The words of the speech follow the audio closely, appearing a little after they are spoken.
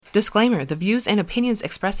Disclaimer, the views and opinions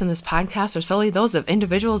expressed in this podcast are solely those of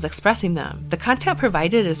individuals expressing them. The content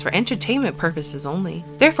provided is for entertainment purposes only.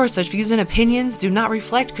 Therefore, such views and opinions do not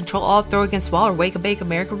reflect Control Alt, Throw Against Wall, or Wake and Bake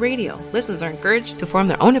America Radio. Listeners are encouraged to form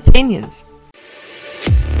their own opinions.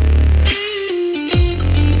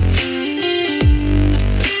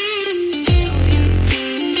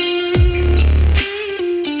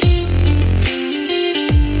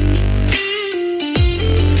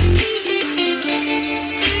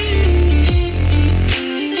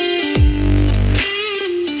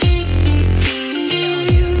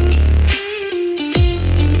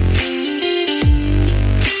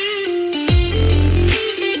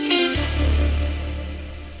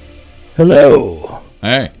 Hello.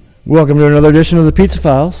 Hey. Welcome to another edition of the Pizza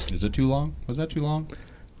Files. Is it too long? Was that too long?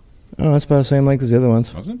 Oh, it's about the same length as the other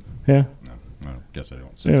ones. Was it? Yeah. No, I guess I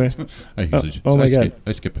don't. Anyway. I usually oh my God.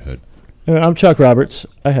 I skip ahead. I'm Chuck Roberts.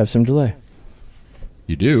 I have some delay.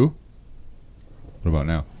 You do? What about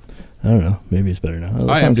now? I don't know. Maybe it's better now.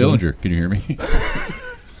 Hi, I'm Dillinger. Can you hear me?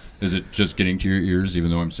 Is it just getting to your ears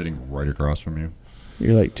even though I'm sitting right across from you?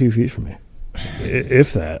 You're like 2 feet from me.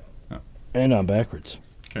 If that. Oh. And I'm backwards.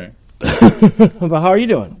 Okay. But how are you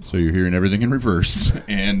doing? So you're hearing everything in reverse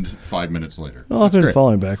and 5 minutes later. Well, I've been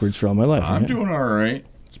falling backwards for all my life. I'm doing all right.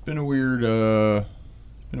 It's been a weird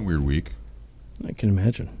week. I can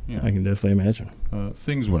imagine. Yeah. I can definitely imagine.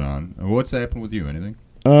 Things went on. What's happened with you? Anything?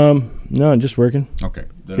 No, just working. Okay.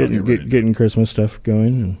 Getting Christmas stuff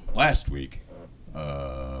going. And last week,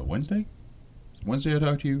 Wednesday? Wednesday I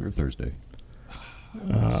talked to you, or Thursday?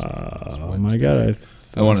 Oh my God!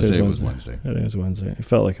 I want to say it was Wednesday. I think it was Wednesday. It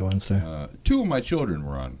felt like a Wednesday. Two of my children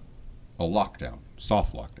were on a lockdown,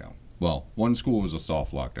 soft lockdown. Well, one school was a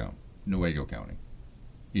soft lockdown, Newaygo County.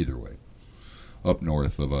 Either way, up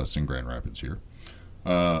north of us in Grand Rapids here.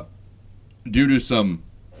 Due to some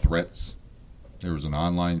threats, there was an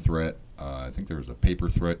online threat. I think there was a paper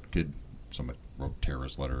threat. Someone wrote a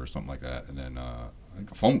terrorist letter or something like that, and then I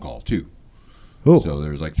think a phone call too. Ooh. So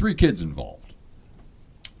there was like 3 kids involved.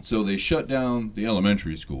 So they shut down the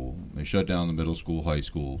elementary school. They shut down the middle school, high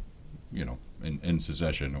school, in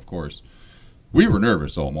secession, of course. We were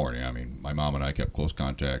nervous all morning. I mean, my mom and I kept close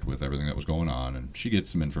contact with everything that was going on, and she gets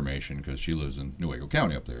some information because she lives in Newaygo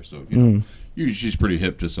County up there. So, usually she's pretty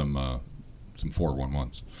hip to some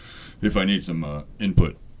 411s. If I need some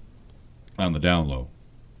input on the down low,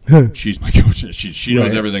 she's my coach. She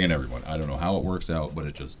knows everything and everyone. I don't know how it works out, but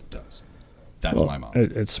it just does. That's my mom.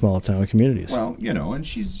 It's small town communities. Well, and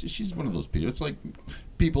she's one of those people. It's like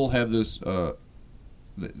people have this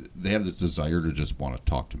they have this desire to just want to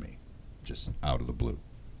talk to me, just out of the blue,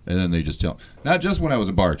 and then they just tell. Not just when I was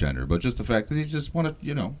a bartender, but just the fact that they just want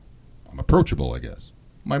to. I'm approachable, I guess.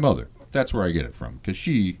 My mother. That's where I get it from, because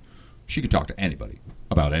she could talk to anybody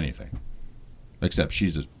about anything, except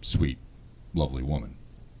she's a sweet, lovely woman,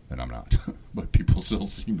 and I'm not. But people still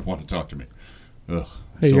seem to want to talk to me. Ugh,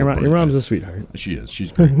 hey, your mom's a sweetheart. She is.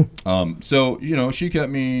 She's great. So, she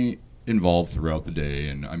kept me involved throughout the day.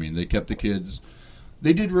 And, I mean, they kept the kids.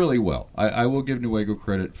 They did really well. I will give Newaygo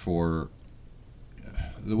credit for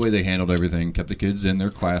the way they handled everything. Kept the kids in their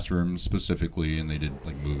classrooms specifically. And they did,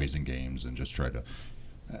 like, movies and games and just tried to...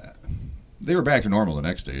 they were back to normal the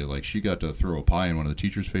next day. Like, she got to throw a pie in one of the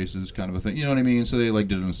teachers' faces, kind of a thing. You know what I mean? So they, like,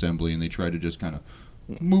 did an assembly. And they tried to just kind of...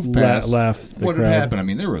 move past what had happened. I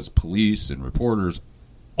mean, there was police and reporters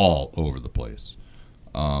all over the place.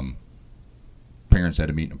 Parents had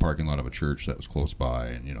to meet in a parking lot of a church that was close by,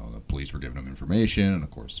 and the police were giving them information, and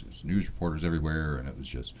of course there's news reporters everywhere,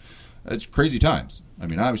 and it's crazy times. I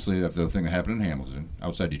mean, obviously after the thing that happened in Hamilton,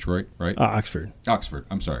 outside Detroit, right? Oxford.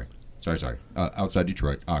 I'm sorry. Outside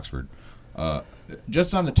Detroit, Oxford.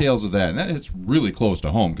 Just on the tails of that, and it's really close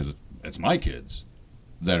to home because it's my kids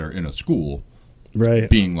that are in a school. Right.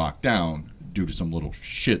 Being locked down due to some little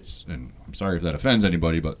shits, and I'm sorry if that offends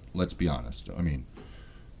anybody, but let's be honest. I mean,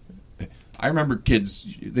 I remember kids,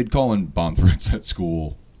 they'd call in bomb threats at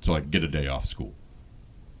school to get a day off school,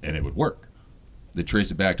 and it would work. They'd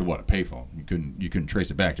trace it back to a payphone. You couldn't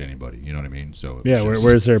trace it back to anybody. You know what I mean? So yeah,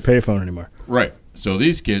 where's their payphone anymore? Right. So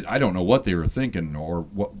these kids, I don't know what they were thinking or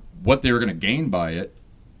what they were going to gain by it,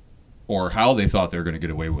 or how they thought they were going to get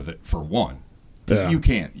away with it. For one. Because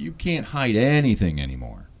you can't hide anything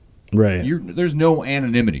anymore. Right. There's no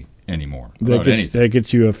anonymity anymore about anything. That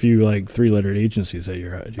gets you a few 3-lettered agencies at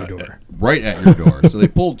your door. Right at your door. So they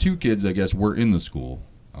pulled 2 kids, I guess, were in the school.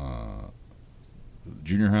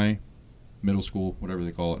 Junior high, middle school, whatever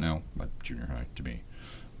they call it now. Junior high to me.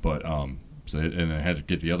 But and they had to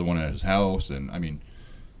get the other one at his house. And I mean,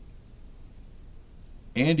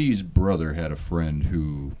 Andy's brother had a friend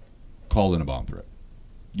who called in a bomb threat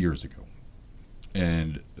years ago.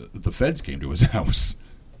 and the feds came to his house.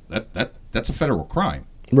 That's a federal crime.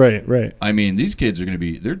 Right, right. I mean, these kids are going to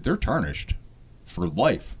be they're tarnished for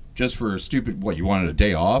life just for a stupid. What, you wanted a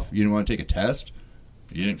day off? You didn't want to take a test?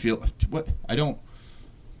 You didn't feel what? I don't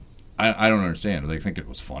understand. Do they think it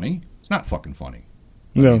was funny? It's not fucking funny.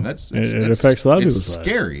 No, I mean, it affects a lot of people's It's lives.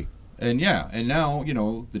 scary, and now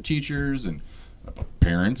the teachers and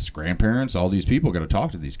parents, grandparents, all these people got to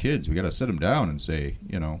talk to these kids. We got to sit them down and say,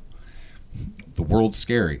 the world's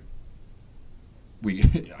scary.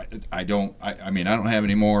 I don't have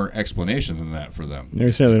any more explanation than that for them.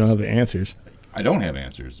 You're saying they don't have the answers. I don't have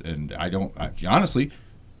answers, and honestly,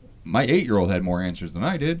 my 8-year-old had more answers than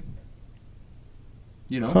I did.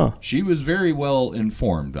 She was very well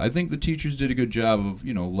informed. I think the teachers did a good job of,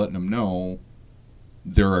 letting them know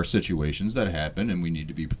there are situations that happen and we need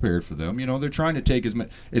to be prepared for them. They're trying to take as much.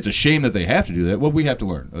 It's a shame that they have to do that. What we have to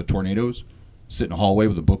learn? Tornadoes? Sit in a hallway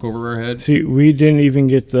with a book over our head? See, we didn't even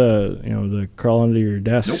get the crawl under your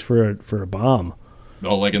desks for a bomb.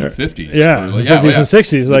 Oh, like in the 50s. Yeah, like, 50s and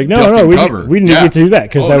 60s. Like, Duck no, and we cover. didn't get to do that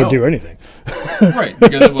because that would do anything. Right,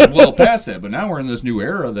 because it was well past that. But now we're in this new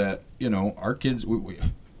era that, our kids,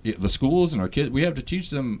 the schools and our kids, we have to teach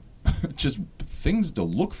them just things to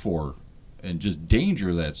look for and just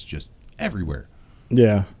danger that's just everywhere.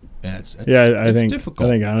 Yeah. And it's difficult.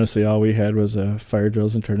 I think honestly all we had was fire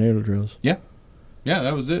drills and tornado drills. Yeah. Yeah,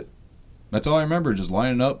 that was it. That's all I remember, just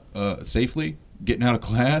lining up safely, getting out of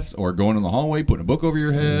class, or going in the hallway, putting a book over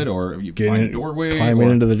your head, or you find a doorway. Climbing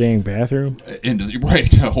into the dang bathroom.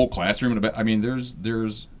 A whole classroom. I mean, those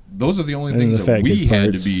are the only things that we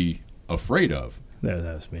had to be afraid of. That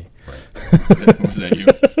was me. Right. Was that you?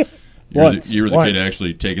 You were the Once. kid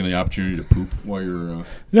actually taking the opportunity to poop while you're...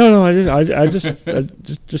 No, I didn't. I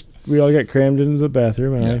just we all got crammed into the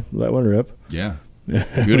bathroom, and I let one rip. Yeah.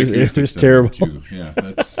 It was terrible. Too. Yeah,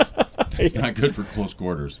 that's not good for close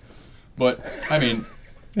quarters. But, I mean,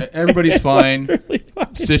 everybody's fine. Really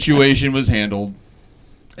Situation was handled.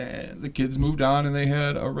 The kids moved on, and they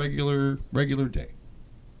had a regular day.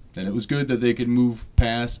 And it was good that they could move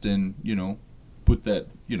past and, put that,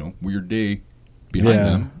 weird day behind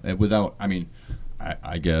them. And without,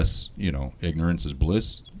 I guess, ignorance is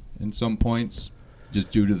bliss in some points,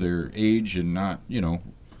 just due to their age and not,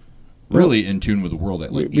 really in tune with the world.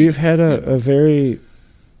 We've had a very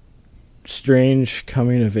strange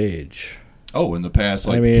coming of age. Oh, in the past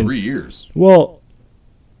 3 years. Well,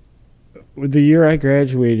 the year I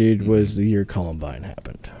graduated was the year Columbine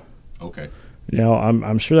happened. Okay. Now,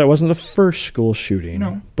 I'm sure that wasn't the first school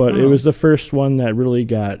shooting, but No. it was the first one that really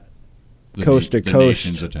got coast to the coast.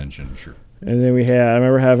 nation's attention, sure. And then I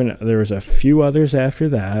remember there was a few others after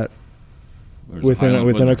that. There's Within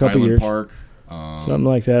a couple Highland years. Park, Something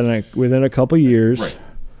like that, and within a couple years. Right.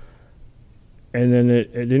 And then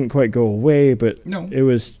it didn't quite go away, but No. I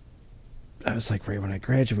was like right when I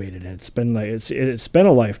graduated, and it's been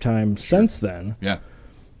a lifetime since then. Yeah.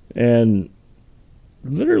 And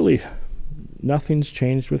literally nothing's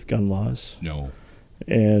changed with gun laws. No.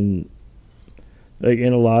 And like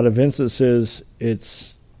in a lot of instances,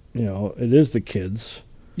 it's it is the kids.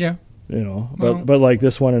 Yeah. But like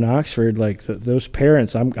this one in Oxford, like those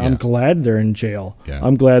parents, I'm glad they're in jail. Yeah.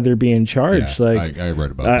 I'm glad they're being charged. Yeah, Like I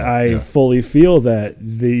read about that. I fully feel that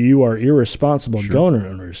you are irresponsible Sure. gun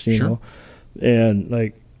owners, and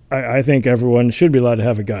like I think everyone should be allowed to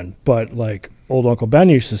have a gun. But like old Uncle Ben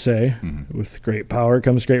used to say, with great power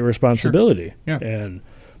comes great responsibility. Sure. Yeah. And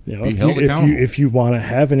Be held accountable. if you want to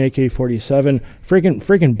have an AK-47,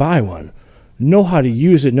 freaking buy one. Know how to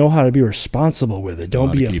use it. Know how to be responsible with it.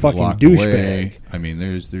 Don't be a fucking douchebag. I mean,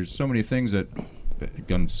 there's so many things that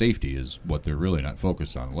gun safety is what they're really not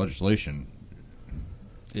focused on. Legislation,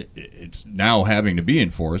 it's now having to be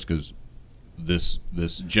enforced because this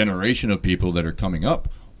generation of people that are coming up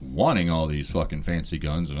wanting all these fucking fancy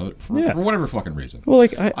guns and for whatever fucking reason. Well,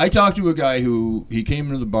 like I talked to a guy who he came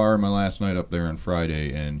into the bar my last night up there on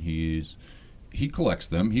Friday, and he collects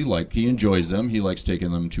them. He enjoys them. He likes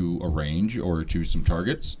taking them to a range or to some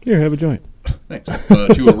targets. Here, have a joint. Thanks.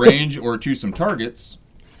 To a range or to some targets,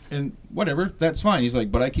 and whatever. That's fine. He's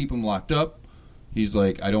like, but I keep them locked up. He's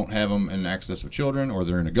like, I don't have them in access of children, or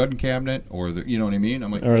they're in a gun cabinet, or you know what I mean.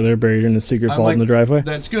 I'm like, or they're buried in a secret vault in the driveway.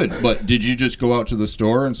 That's good. But did you just go out to the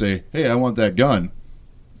store and say, hey, I want that gun?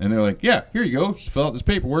 And they're like, yeah, here you go. Just fill out this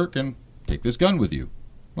paperwork and take this gun with you.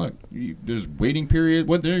 Like, there's waiting period.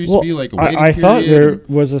 What there used to be like a waiting period. I thought there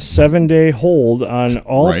was a 7-day hold on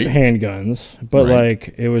all handguns, but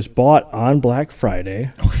like it was bought on Black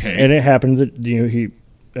Friday. Okay. And it happened that I think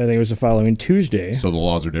it was the following Tuesday. So the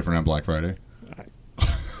laws are different on Black Friday.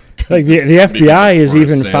 Like the FBI has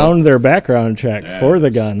even found their background check for the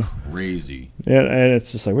gun. crazy. And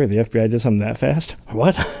it's just like, wait, the FBI did something that fast?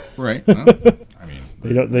 What? Right. Well, I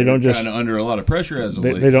mean, they don't just kind of under a lot of pressure as of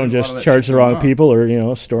late. they don't There's a lot just of that charge shit the wrong going on. people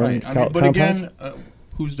or storm Right. I mean, but compounds. again,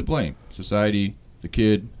 who's to blame? Society, the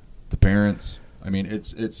kid, the parents. I mean,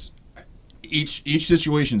 it's each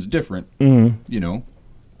situation's different. Mhm. You know,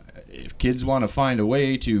 if kids want to find a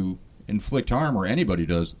way to inflict harm, or anybody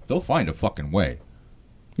does, they'll find a fucking way.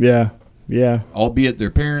 Yeah. Albeit their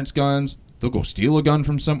parents' guns, they'll go steal a gun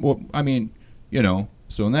from some. Well, I mean, you know.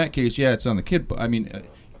 So in that case, yeah, it's on the kid. But I mean,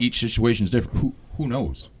 each situation's different. Who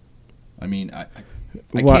knows? I mean, I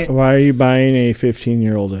Why can't. are you buying a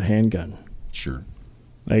 15-year-old a handgun? Sure.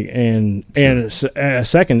 Like and a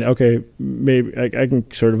second, okay, maybe I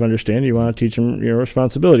can sort of understand you want to teach them your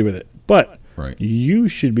responsibility with it, but Right. you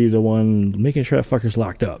should be the one making sure that fucker's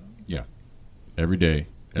locked up. Yeah. Every day,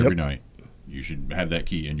 every Yep. night, you should have that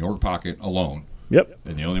key in your pocket alone. Yep.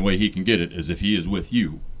 And the only way he can get it is if he is with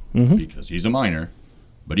you, Mhm. because he's a minor.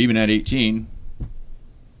 But even at 18,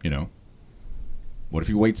 you know, what if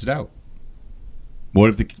he waits it out? What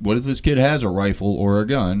if this kid has a rifle or a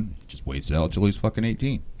gun? He just waits it out until he's fucking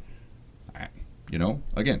 18. You know,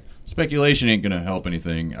 again, speculation ain't gonna help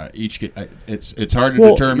anything. It's hard to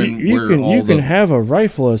determine you where can all you the can have a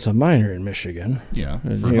rifle as a minor in Michigan. yeah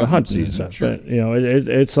And, for you know, hunting hunting and season. stuff. Sure. But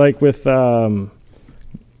it's like with the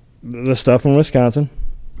stuff in Wisconsin.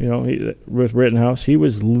 You know, with Rittenhouse, he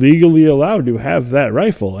was legally allowed to have that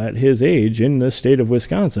rifle at his age in the state of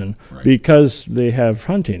Wisconsin Right. because they have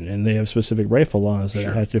hunting and they have specific rifle laws that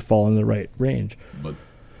Sure. had to fall in the right range. But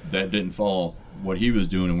that didn't fall. What he was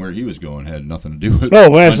doing and where he was going had nothing to do with. Oh,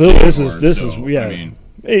 well, absolutely. hunting This or- is so, yeah. I mean,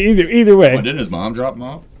 Either way, didn't his mom drop him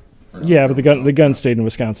off? Or not? yeah. But the gun stayed in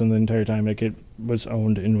Wisconsin the entire time. Like it was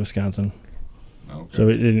owned in Wisconsin. Okay. So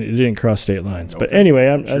it didn't cross state lines. But Okay. anyway,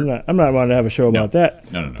 I'm Sure. not wanting to have a show about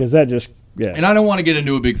that. No. Because that just And I don't want to get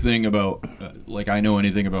into a big thing about like I know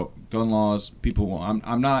anything about gun laws. People,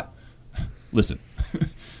 I'm not. Listen,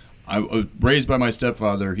 I was raised by my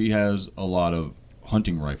stepfather. He has a lot of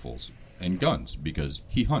hunting rifles and guns because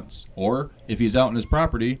he hunts. Or if he's out on his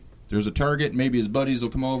property, there's a target. Maybe his buddies will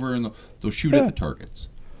come over and they'll shoot at the targets.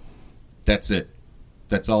 That's it.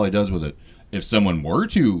 That's all he does with it. If someone were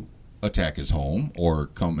to attack his home or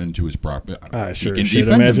come into his property, I sure he can should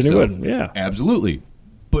defend imagine he himself. would. Yeah. Absolutely.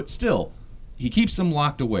 But still, he keeps them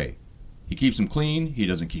locked away. He keeps them clean. He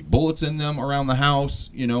doesn't keep bullets in them around the house.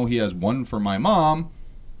 You know, he has one for my mom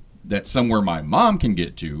that's somewhere my mom can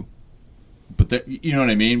get to. But that, you know what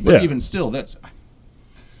I mean? But Yeah. even still,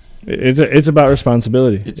 it's about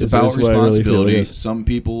responsibility. It's about what I really feel it responsibility. is. Some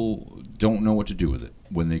people don't know what to do with it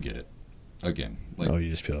when they get it. Again, like Oh, you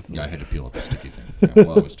just peel off the I had to peel off the sticky thing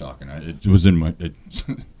while I was talking. It was in my.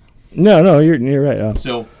 No, you're right.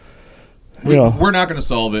 So You know. we're not going to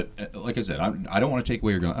solve it. Like I said, I don't want to take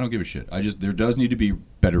away your gun. I don't give a shit. There does need to be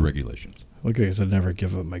better regulations. Okay, because I'd never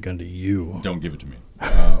give up my gun to you. Don't give it to me.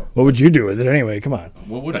 What would you do with it anyway? Come on.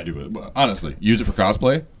 What would I do with it? Honestly, use it for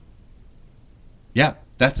cosplay? Yeah,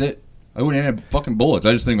 that's it. I wouldn't have fucking bullets.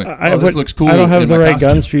 I just think like, this looks cool. I don't have in the my right costume.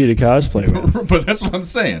 guns for you to cosplay with. But that's what I'm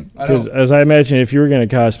saying. I Because don't. as I imagine, if you were going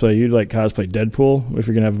to cosplay, you'd like cosplay Deadpool if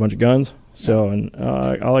you're going to have a bunch of guns. So, and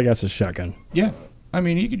all I got is a shotgun. Yeah, I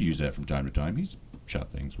mean, he could use that from time to time. He's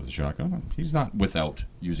shot things with a shotgun. He's not without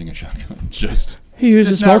using a shotgun. Just He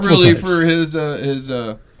uses it's not multiple really types. for his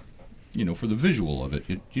for the visual of it.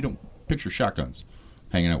 You don't picture shotguns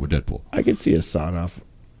hanging out with Deadpool. I could see a sawed off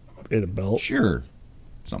in a belt. Sure,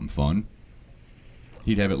 something fun.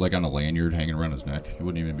 He'd have it like on a lanyard hanging around his neck. It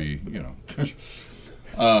wouldn't even be,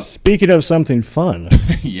 Speaking of something fun,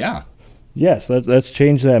 yeah. yes, let's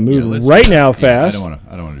change that Yeah, mood let's right do that. now, Yeah, fast. I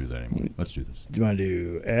don't want to do that anymore. Let's do this. Do you want to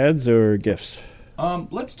do ads or gifts?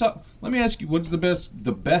 Let's talk. Let me ask you, what's the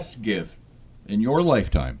best gift in your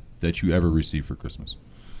lifetime that you ever received for Christmas?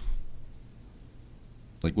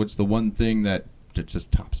 Like, what's the one thing that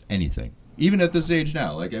just tops anything? Even at this age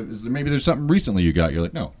now, like, maybe there's something recently you got. You're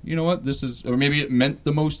like, no, you know what? This is, or maybe it meant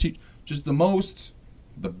the most,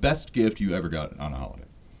 the best gift you ever got on a holiday,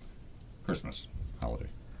 Christmas holiday.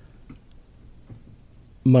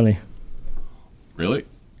 Money. Really?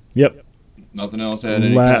 Yep. Nothing else had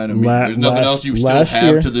any La- kind of. la- There's nothing last- else you still last have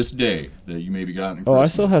year- to this day that you maybe got. In Oh, I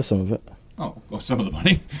Christmas? still have some of it. Oh, some of the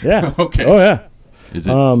money. Yeah. Okay. Oh, yeah. Is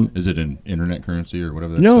it is it in internet currency or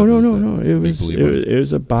whatever? That No. stuff is, that It was make-believe money? it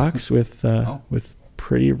was a box with Oh. with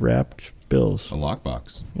pretty wrapped bills. A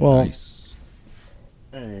lockbox. Well- Nice.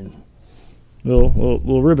 And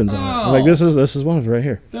little ribbons on it. Oh. Like this is one of it right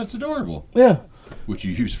here. That's adorable. Yeah. Which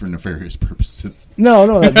you use for nefarious purposes.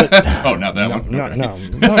 No. That, Oh, not that one. no, Okay. no.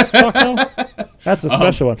 No, fuck no. That's a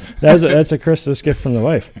special one. That's a Christmas gift from the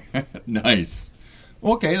wife. Nice.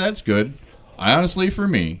 Okay, that's good. I honestly, for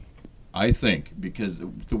me, I think because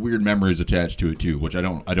the weird memories attached to it too, which I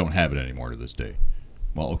don't have it anymore to this day.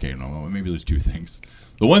 Well, okay, no, maybe there's two things.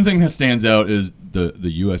 The one thing that stands out is the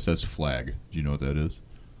USS Flag. Do you know what that is?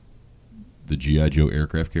 The G.I. Joe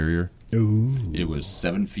aircraft carrier. Ooh. It was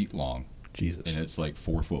 7 feet long. Jesus. And it's like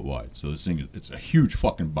 4 foot wide. So this thing, it's a huge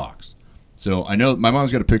fucking box. So I know my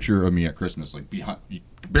mom's got a picture of me at Christmas, like behind. You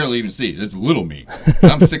can barely even see it. It's little me.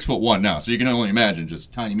 I'm 6'1" now, so you can only imagine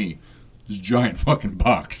just tiny me, this giant fucking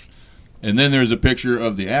box. And then there's a picture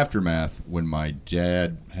of the aftermath when my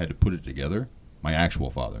dad had to put it together, my actual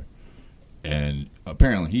father. And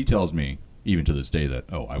apparently he tells me, even to this day, that,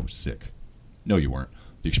 oh, I was sick. No, you weren't.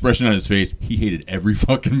 The expression on his face, he hated every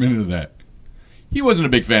fucking minute of that. He wasn't a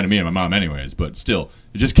big fan of me and my mom anyways, but still,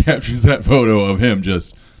 it just captures that photo of him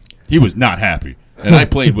just, he was not happy. And I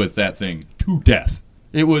played with that thing to death.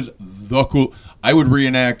 It was the cool. I would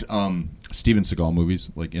reenact Steven Seagal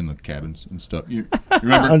movies, like in the cabins and stuff. You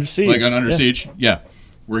remember? Under Siege. Like on Under Siege? Yeah.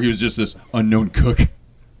 Where he was just this unknown cook,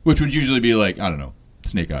 which would usually be like, I don't know,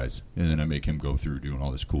 Snake Eyes. And then I make him go through doing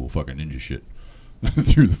all this cool fucking ninja shit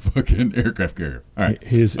through the fucking aircraft carrier. All right.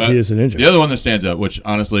 He is a ninja. The other one that stands out, which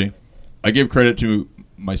honestly, I give credit to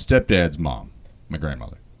my stepdad's mom, my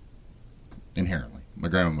grandmother. Inherently. My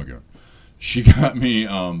grandma McGowan. She got me,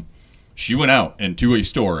 she went out into a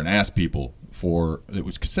store and asked people for, it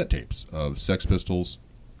was cassette tapes of Sex Pistols,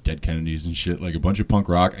 Dead Kennedys and shit, like a bunch of punk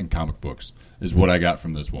rock and comic books is what I got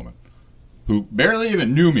from this woman, who barely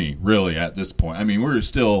even knew me, really, at this point. I mean, I was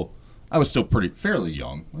still fairly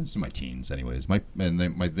young. I was in my teens, anyways.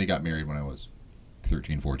 They got married when I was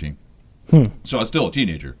 13, 14. So I was still a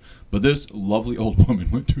teenager. But this lovely old woman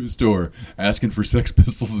went to a store asking for Sex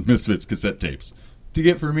Pistols and Misfits cassette tapes to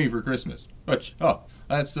get for me for Christmas. Which,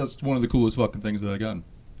 that's one of the coolest fucking things that I got.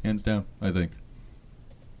 Hands down, I think.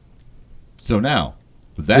 So now,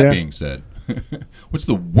 with that being said, what's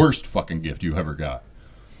the worst fucking gift you ever got?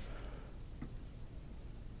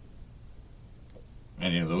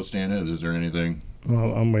 Any of those stand out? Is there anything?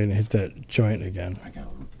 Well, I'm waiting to hit that joint again.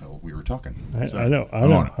 We were talking. I know. I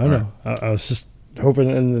know. I was just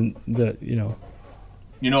hoping that,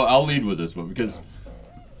 I'll lead with this one because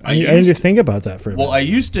I need to think about that for a minute. Well, I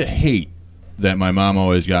used to hate that my mom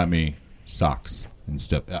always got me socks and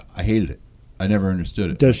stuff. I hated it. I never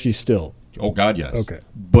understood it. Does she still? Oh, God, yes. Okay.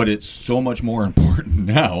 But it's so much more important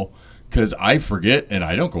now because I forget and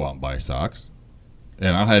I don't go out and buy socks.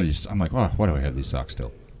 And I'll have these. I'm like, why do I have these socks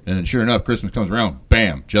still? And then sure enough, Christmas comes around.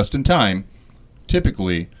 Bam. Just in time.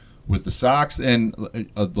 Typically, with the socks and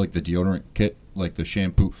like the deodorant kit, like the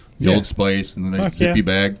shampoo, the Old Spice, and then the zippy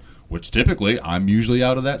bag, which typically I'm usually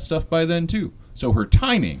out of that stuff by then too. So her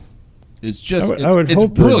timing is just I would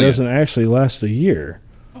hope brilliant. It doesn't actually last a year.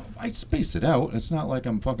 I space it out. It's not like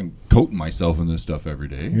I'm fucking coating myself in this stuff every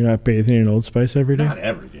day. You're not bathing in Old Spice every day? Not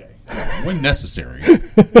every day. When necessary.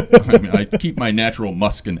 I mean, I keep my natural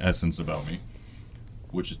musk and essence about me,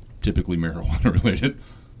 which is typically marijuana related.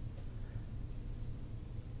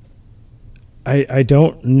 I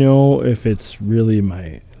don't know if it's really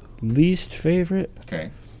my least favorite.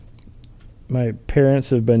 Okay. My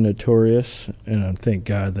parents have been notorious, and thank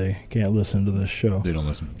God they can't listen to this show. They don't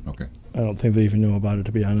listen. Okay. I don't think they even know about it,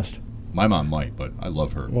 to be honest. My mom might, but I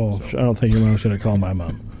love her. Well, so. I don't think your mom's going to call my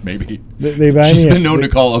mom. Maybe. They buy She's me been known to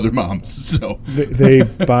call other moms, so. They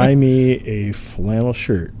buy me a flannel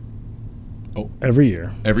shirt every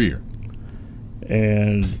year. Every year.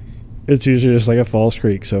 And it's usually just like a Falls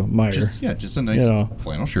Creek, so Meyer. Just a nice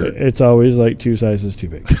flannel shirt. It's always like 2 sizes too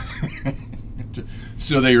big.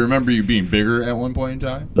 So they remember you being bigger at one point in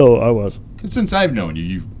time? Oh, I was. 'Cause since I've known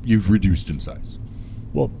you, you've reduced in size.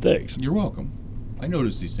 Well, thanks. You're welcome. I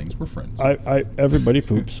notice these things. We're friends. Everybody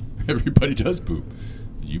poops. Everybody does poop.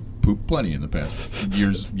 You poop plenty in the past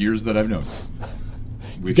years that I've known.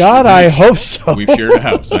 I hope so. We've shared a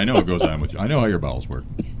house. I know what goes on with you. I know how your bowels work.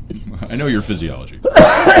 I know your physiology.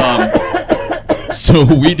 So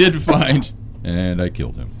we did find, and I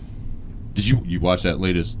killed him. Did you watch that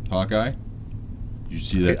latest Hawkeye? Did you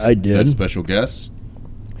see that? I did. That special guest.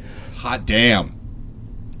 Hot damn!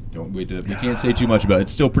 Don't wait. We can't say too much about it.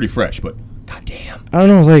 It's still pretty fresh, but goddamn. I don't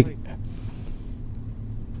know. Like,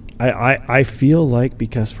 I feel like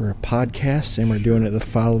because we're a podcast and we're doing it the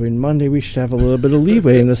following Monday, we should have a little bit of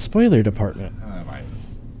leeway in the spoiler department.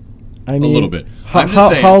 I mean, a little bit.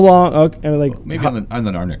 How long? Okay, like maybe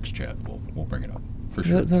on our next chat, we'll bring it up for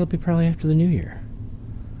sure. That'll be probably after the new year.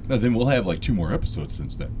 Then we'll have like 2 more episodes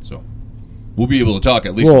since then, so we'll be able to talk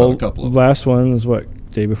at least about a couple of them. Last one is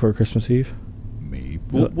what, day before Christmas Eve? Maybe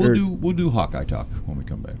we'll do Hawkeye talk when we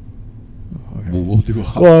come back. Okay. We'll do a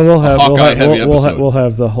Hawkeye heavy episode. We'll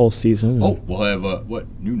have the whole season. Oh, we'll have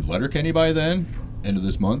new Letterkenny by then. End of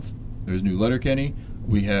this month. There's new Letterkenny.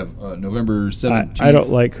 We have November 17th. I don't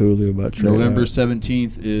like Hulu much. November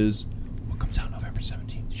 17th is what comes out November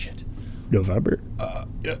 17th? Shit. November.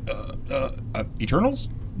 Eternals?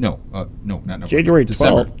 No, not November. January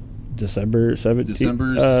 12th. December. December 17th.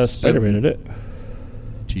 December Spider-Man did it.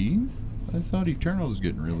 17th? I thought Eternals is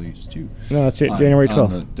getting released too. No, it's January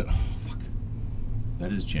 12th. Fuck.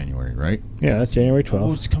 That is January, right? Yeah, that's January 12th.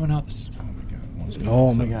 Oh, it's coming out this.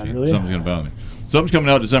 Oh my God, really? Something's gonna bother me. Something's coming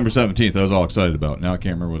out December 17th. I was all excited about. Now I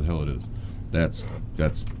can't remember what the hell it is. That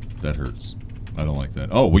hurts. I don't like that.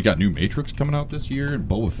 Oh, we got new Matrix coming out this year, and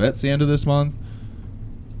Boba Fett's the end of this month.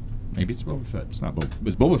 Maybe it's Boba Fett. It's not Boba.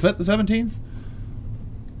 Is Boba Fett the 17th?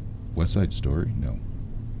 West Side Story? No.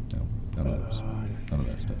 None of those. None of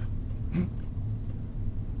that stuff.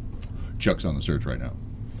 Chuck's on the search right now.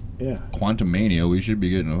 Yeah. Quantumania. We should be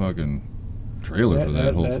getting a fucking trailer for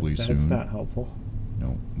that hopefully soon. That's not helpful.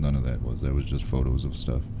 No, none of that was. That was just photos of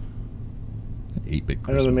stuff. 8-bit I Christmas.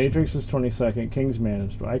 know the Matrix is 22nd. Kingsman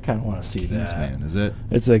is. I kind of want to see that. Kingsman, is that?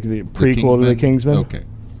 It's like the prequel to the Kingsman. Okay.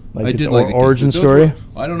 Like I it's did like the origin Kingsman. story.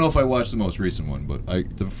 I don't know if I watched the most recent one, but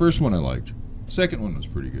the first one I liked. The second one was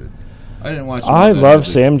pretty good. I didn't watch. I love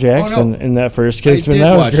Sam Jackson in that first Kingsman.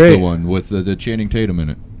 That was watch great. the one with the Channing Tatum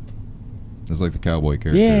in it. It's like the cowboy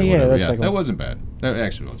character. Yeah, that's like that wasn't bad. That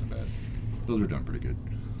actually wasn't bad. Those were done pretty good.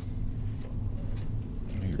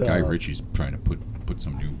 Guy Ritchie's trying to put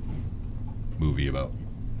some new movie about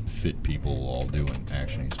fit people all doing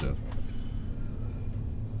actiony stuff.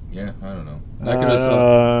 Yeah, I don't know.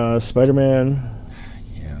 Spider-Man.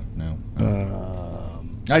 Yeah, no.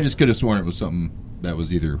 I just could have sworn it was something that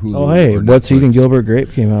was either Hulu. Oh, hey, or What's Netflix. Eating Gilbert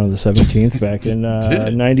Grape came out on the 17th back in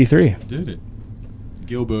 '93. Did it?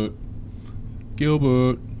 Gilbert.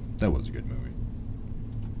 That was a good movie.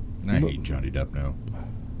 And I hate Johnny Depp now.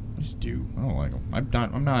 I just do. I don't like him.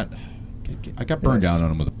 I'm not. I got burned down on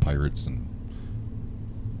him with the Pirates, and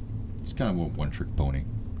it's kind of a one-trick pony.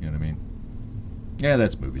 You know what I mean? Yeah,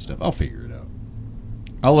 that's movie stuff. I'll figure it out.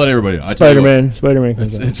 I'll let everybody know. Spider-Man.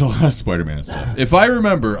 It's a lot of Spider-Man stuff. If I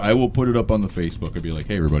remember, I will put it up on the Facebook and be like,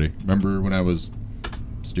 hey, everybody, remember when I was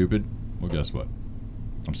stupid? Well, guess what?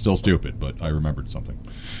 I'm still stupid, but I remembered something.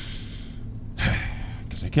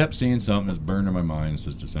 Because I kept seeing something that's burned in my mind. It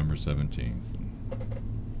says December 17th.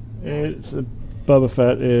 It's Boba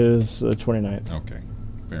Fett is the 29th. Okay,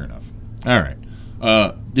 fair enough. All right.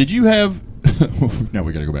 Did you have... now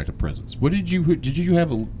we got to go back to presents. What did you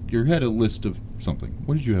have? You had a list of something.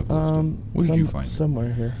 What did you have a list of? What did you find?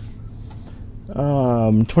 Somewhere here.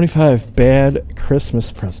 25 bad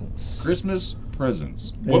Christmas presents. Christmas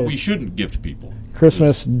presents. What we shouldn't gift people.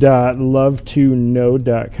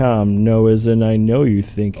 Christmas.love2know.com. No as in I know you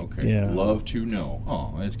think. Okay. Yeah. Love to know.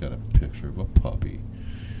 Oh, it's got a picture of a puppy.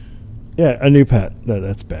 Yeah, a new pet.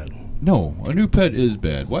 That's bad. No, a new pet is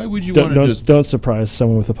bad. Why would you want to just... Don't surprise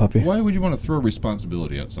someone with a puppy. Why would you want to throw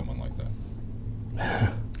responsibility at someone like that?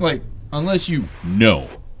 Like, unless you know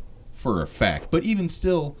for a fact. But even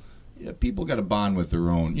still, people got to bond with their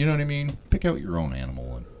own. You know what I mean? Pick out your own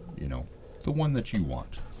animal and, the one that you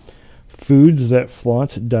want. Foods that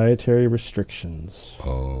flaunt dietary restrictions.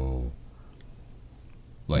 Oh.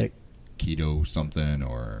 Like keto something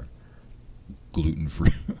or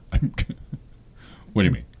gluten-free. What do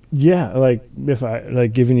you mean? Yeah, like if I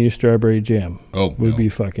giving you strawberry jam. Would be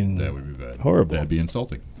fucking. That would be bad. Horrible. That'd be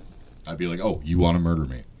insulting. I'd be like, oh, you want to murder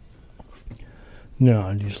me? No,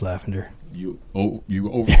 I'm just lavender. You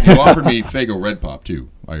offered me Faygo Red Pop too.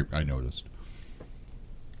 I noticed.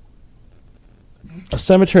 A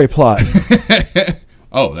cemetery plot.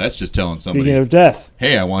 Oh, that's just telling somebody. Speaking of death.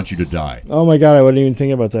 Hey, I want you to die. Oh my God, I wasn't even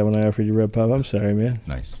thinking about that when I offered you Red Pop. I'm sorry, man.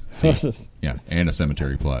 Nice. See? Yeah, and a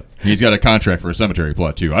cemetery plot. He's got a contract for a cemetery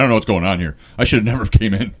plot too. I don't know what's going on here. I should have never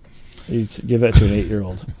came in. You give that to an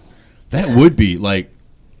 8-year-old. That would be like,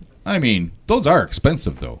 I mean, those are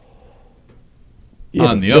expensive though. Yeah,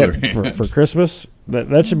 on the other hand, for Christmas,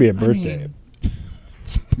 that should be a birthday.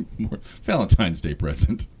 It's more Valentine's Day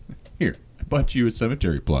present. Here, I bought you a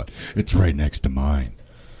cemetery plot. It's right next to mine.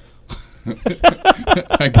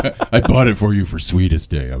 I bought it for you for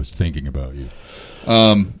Sweetest Day. I was thinking about you.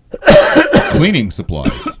 Cleaning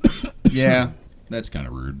supplies. Yeah, that's kind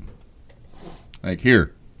of rude. Like,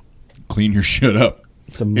 here, clean your shit up.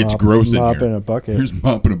 It's gross in here. Mop in a bucket. Here's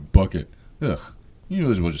mop in a bucket. Ugh. You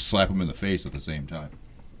know, as well just slap them in the face at the same time.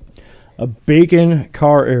 A bacon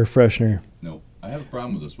car air freshener. No, I have a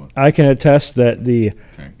problem with this one. I can attest that the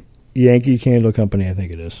Yankee Candle Company, I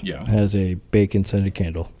think it is, Yeah. has a bacon scented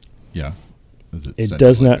candle. Yeah. It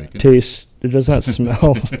does not taste. It does not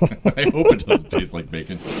smell. I hope it doesn't taste like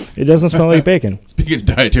bacon. It doesn't smell like bacon. Speaking of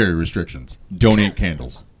dietary restrictions, don't eat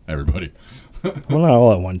candles, everybody. Well, not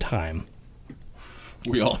all at one time.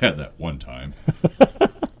 We all had that one time.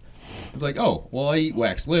 It's like, oh, well, I eat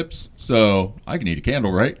wax lips, so I can eat a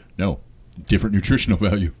candle, right? No. Different nutritional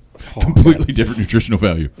value. Completely different nutritional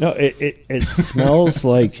value. No, it smells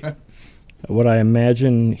like what I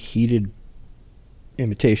imagine heated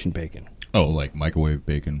imitation bacon. Oh, like microwave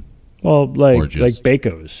bacon? Well, like just-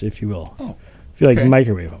 Bacos, if you will. Oh, If you like okay.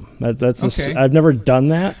 microwave them. That's Okay. I've never done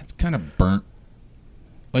that. it's kind of burnt.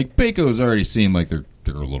 Like, Bacos already seem like they're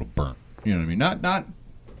a little burnt. You know what I mean? Not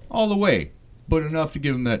all the way, but enough to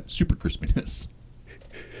give them that super crispiness.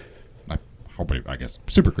 I guess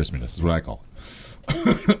super crispiness is what I call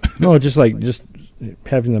it. No, just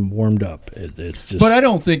having them warmed up. It's just. But I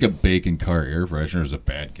don't think a bacon car air freshener is a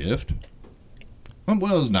bad gift. One of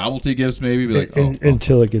those novelty gifts, maybe. Be like,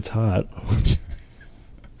 until it gets hot.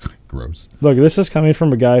 Gross. Look, this is coming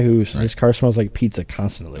from a guy his car smells like pizza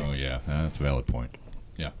constantly. Oh yeah, that's a valid point.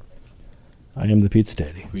 Yeah, I am the pizza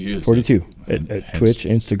daddy. He is. 42 Hence- at Twitch,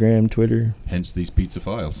 Instagram, Twitter. hence these pizza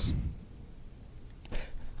files.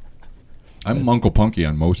 I'm Uncle Punky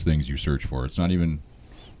on most things you search for. It's not even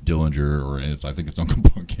Dillinger I think it's Uncle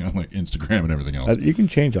Punky on like Instagram and everything else. You can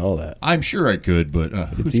change all that. I'm sure I could, but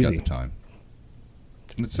who's got easy. the time?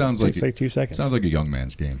 It sounds Takes like like 2 seconds. sounds like a young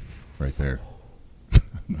man's game, right there.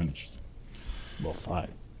 Not interested. Well, fine.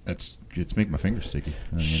 It's making my fingers sticky.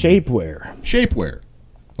 I mean, Shapewear. shapewear,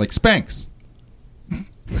 like Spanx,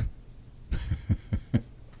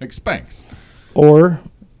 like Spanx. Or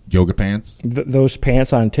Yoga pants, those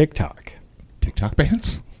pants on TikTok. TikTok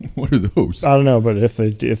pants. What are those? I don't know, but if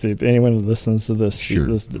anyone that listens to this, Sure.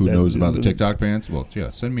 Who knows about the TikTok pants? Well, yeah,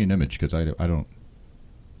 send me an image because I don't.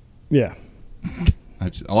 Yeah.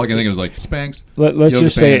 All I can think of is like Spanx. Let's yoga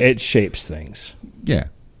just say pants. it shapes things. Yeah.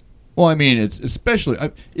 Well, I mean, it's especially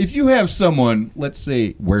if you have someone, let's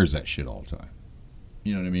say, wears that shit all the time.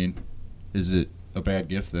 You know what I mean? Is it a bad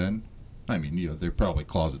gift then? I mean, their probably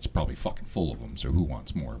closet's probably fucking full of them. So who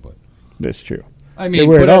wants more? But That's true. I They mean,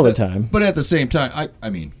 wear but it at all the time. But at the same time, I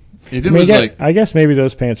mean, if it was like I guess maybe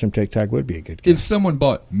those pants from TikTok would be a good gift. if someone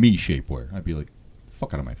bought me shapewear, I'd be like,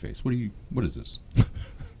 "Fuck out of my face! What is this?"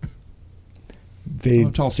 They I'm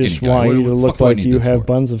a tall, skinny just guy. want What you the to fuck look do I like need you this have for?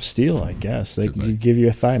 buns of steel, I guess. They 'Cause I- could give you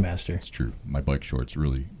a Thigh Master. It's true. My bike shorts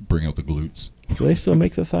really bring out the glutes. Do they still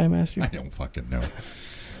make the Thigh Master? I don't fucking know.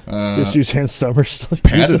 Guess Suzanne Summers still uses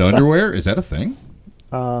Padded the- underwear, is that a thing?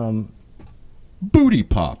 Booty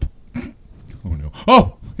pop. Oh no!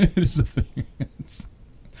 Oh, it is a thing.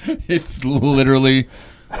 It's literally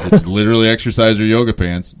exercise or yoga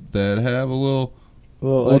pants that have a little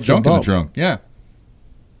little junk in the bump. trunk. Yeah.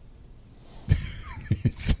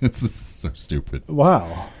 It's so stupid.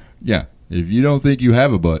 Wow. Yeah. If you don't think you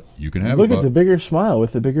have a butt, you can have Look a at butt. the bigger smile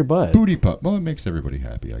with the bigger butt. Booty pop. Well, it makes everybody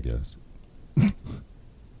happy, I guess.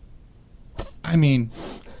 I mean,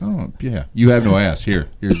 oh yeah. You have no ass. Here's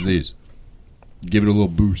these. Give it a little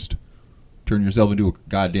boost. Turn yourself into a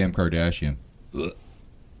goddamn Kardashian.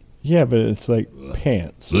 Yeah, but it's like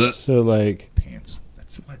pants. Ugh. So like Pants.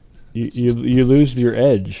 That's what. you lose your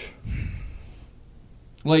edge.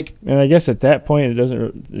 Like, And I guess at that point it's how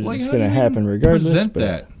going do to you happen even regardless. Present but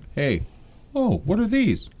that. Hey, oh, what are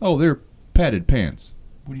these? Oh, they're padded pants.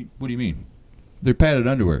 What do you mean? They're padded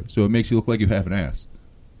underwear, so it makes you look like you have an ass.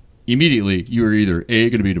 Immediately, you are either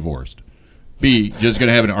A, going to be divorced, B, just going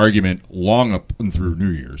to have an argument long up and through New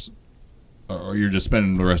Year's, or you're just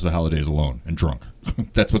spending the rest of the holidays alone and drunk.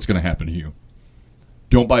 That's what's going to happen to you.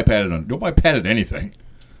 Don't buy padded anything.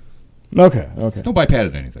 Okay. Don't buy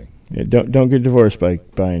padded anything. Yeah, don't get divorced by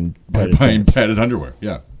buying By padded buying pants. padded underwear.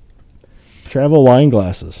 Yeah. Travel wine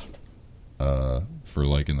glasses. For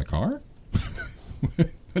like in the car? That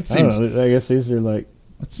I don't seems know. I guess these are like,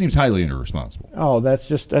 that seems highly irresponsible. oh, that's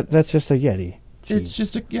just a Yeti. It's Jeez.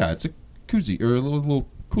 just it's a koozie or a little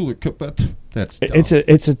cooler cup, but that's dumb.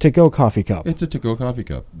 It's a to-go coffee cup. It's a to-go coffee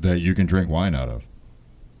cup that you can drink wine out of.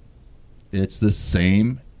 It's the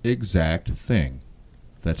same exact thing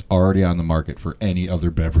that's already on the market for any other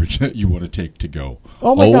beverage that you want to take to go.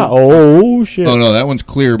 Oh my god! Oh shit! Oh no, that one's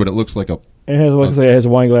clear, but it looks like Looks like it has a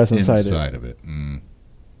wine glass inside it. of it. Mm.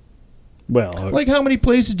 Well, Like, how many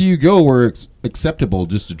places do you go where it's acceptable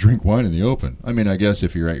just to drink wine in the open? I mean, I guess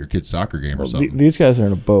if you're at your kid's soccer game or something. these guys are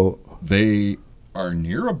in a boat. They are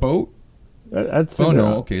near a boat. I'd say Oh they're no,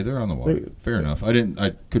 not. okay, they're on the water. Fair enough. I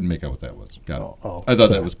couldn't make out what that was. Got it. Oh, I thought sorry.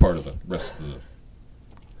 that was part of the rest of the.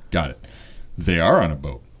 Got it. They are on a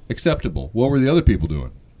boat. Acceptable. What were the other people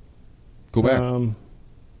doing? Go back.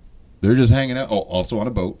 They're just hanging out. Oh, also on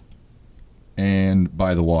a boat. and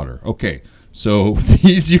by the water. Okay, so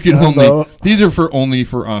these you can On a only boat. these are only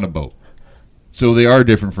for on a boat. So they are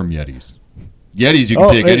different from Yetis. Yetis you can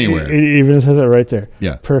take anywhere. It even says it right there.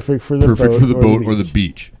 Yeah. Perfect for the Perfect boat. for the boat or beach. the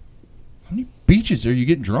beach. How many beaches are you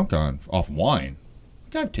getting drunk on off wine?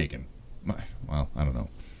 I've taken. Well, I don't know.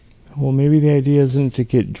 Well, maybe the idea isn't to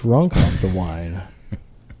get drunk off the wine.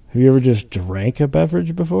 Have you ever just drank a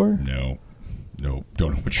beverage before? No, don't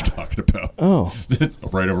know what you're talking about. Oh, It's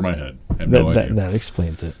right over my head. I have no idea. that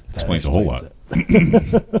explains it. That Explains a whole lot.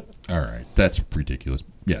 it. All right, that's ridiculous.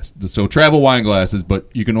 Yes, so travel wine glasses, but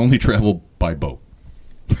you can only travel by boat.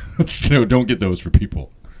 So don't get those for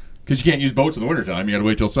people. Because you can't use boats in the wintertime. You got to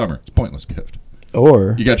wait till summer. It's a pointless gift.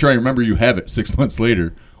 Or You got to try and remember you have it 6 months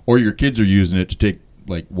later, or your kids are using it to take,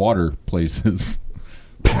 like, water places.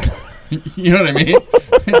 You know what I mean?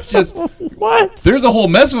 It's just, what? there's a whole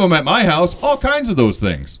mess of them at my house, all kinds of those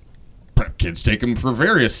things. Kids take them for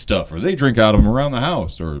various stuff, or they drink out of them around the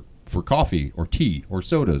house, or for coffee, or tea, or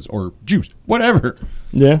sodas, or juice, whatever.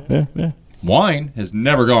 Yeah. Wine has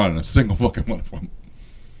never gone in a single fucking one of them.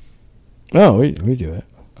 Oh, we do it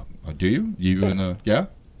Do you? You and the, yeah?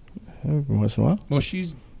 every once in a while. Well,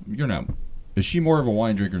 you're not. Is she more of a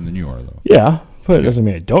wine drinker than you are, though? Yeah, but it doesn't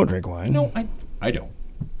mean I don't drink wine. No, I don't.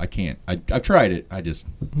 I can't. I've tried it. I just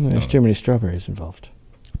There's too many strawberries involved.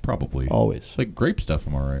 probably Always. like grape stuff.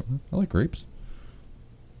 I'm all right. I like grapes.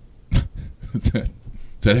 Does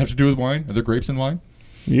that have to do with wine? Are there grapes in wine?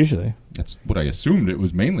 Usually. That's what I assumed. It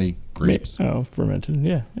was mainly grapes. Oh, fermented.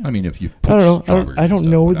 Yeah. I mean, if you I put don't know. strawberries I and don't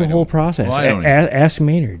stuff, know but the I whole don't- process. Well, I don't Ask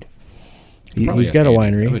Maynard. Probably He's got a ask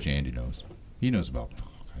Andy. I winery. bet you Andy knows. He knows about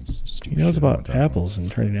all kinds of He stupid knows shit I don't about talk about. apples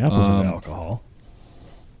and turning apples into alcohol.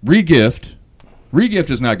 Regift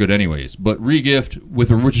is not good anyways, but regift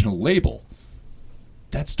with original label,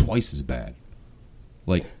 that's twice as bad.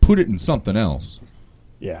 Like, put it in something else.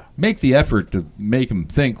 Yeah. Make the effort to make them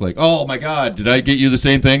think like, oh my God, did I get you the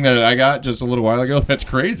same thing that I got just a little while ago? That's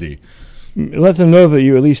crazy. Let them know that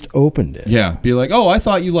you at least opened it. Yeah, be like, oh, I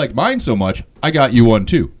thought you liked mine so much, I got you one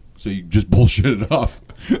too. So you just bullshit it off.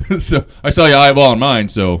 So I saw you eyeballing mine,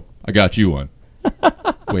 so I got you one.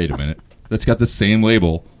 Wait a minute, that's got the same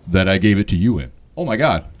label that I gave it to you in. Oh my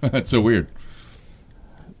God, that's so weird.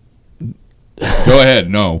 Go ahead,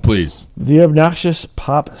 no, please. The obnoxious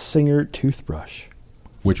pop singer toothbrush.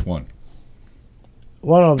 Which one?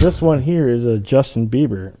 Well, no, this one here is a Justin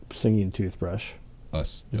Bieber singing toothbrush.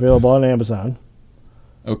 Us. Available on Amazon.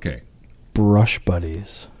 Okay. Brush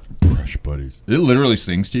Buddies. Brush Buddies. It literally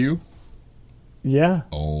sings to you? Yeah.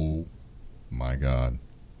 Oh my God.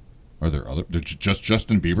 Are there other? Just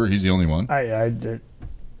Justin Bieber? He's the only one? I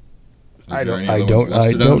I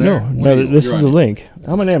don't know. No, this is the link.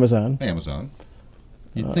 I'm on Amazon. Amazon.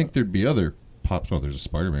 You'd think there'd be other pops. Oh, there's a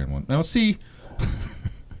Spider-Man one. Now, see,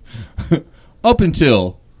 up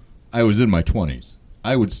until I was in my 20s,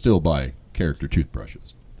 I would still buy character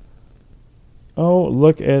toothbrushes. Oh,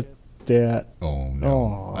 look at that. Oh, no.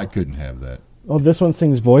 Aw. I couldn't have that. Oh, this one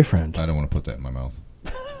sings Boyfriend. I don't want to put that in my mouth.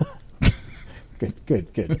 Good.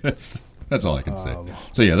 That's all I can say. Um,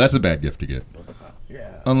 So, yeah, that's a bad gift to get.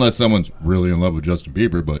 Yeah. Unless someone's really in love with Justin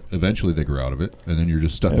Bieber, but eventually they grow out of it, and then you're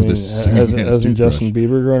just stuck I with mean, this singing man's hasn't toothbrush. Justin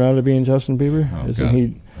Bieber grown out of being Justin Bieber? Oh, Isn't God. he,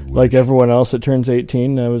 I wish. like everyone else that turns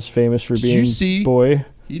 18, that was famous for Did being you see boy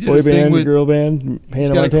He did boy a thing band, with, girl band, he's Hannah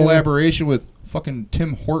got a Montana? collaboration with fucking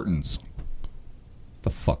Tim Hortons. The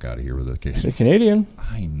fuck out of here with the case. The Canadian.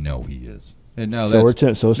 I know he is. And now So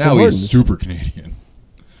that's so is Tim now Hortons. he's super Canadian.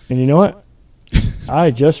 And you know what?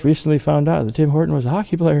 I just recently found out that Tim Horton was a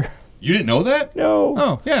hockey player. You didn't know that? No.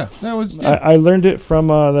 Oh, yeah. That was yeah. I learned it from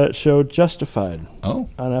that show Justified Oh,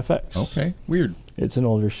 on FX. okay. Weird. It's an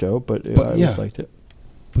older show, but, But, I yeah. always liked it.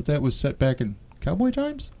 But that was set back in cowboy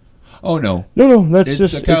times? Oh no. No, that's It's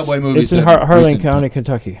just a cowboy movie It's in set in Harlan recent County, time.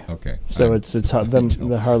 Kentucky. Okay. So it's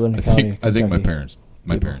the Harlan County. I think my Kentucky.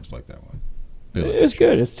 parents like that one. They like It's that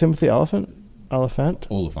good. It's Timothy Oliphant. shit.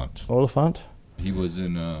 Oliphant. He was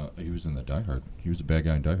in the Die Hard. He was a bad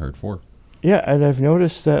guy in Die Hard 4. Yeah, and I've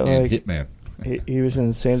noticed that And like Hitman. he was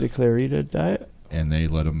in Santa Clarita Diet. And they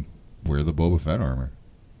let him wear the Boba Fett armor.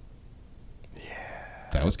 Yeah.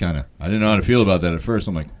 That was kind of... I didn't know how to feel about that at first.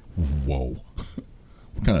 I'm like, whoa.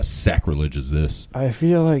 What kind of sacrilege is this? I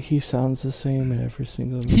feel like he sounds the same in every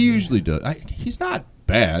single movie. He usually does. He's not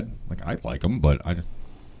bad. Like, I like him, but I...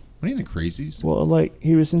 Anything crazies? Well, like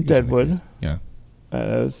he was in He was in Deadwood. the- Yeah.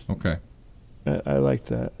 I Okay. liked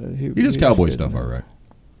that. He does was cowboy good stuff in all that. right.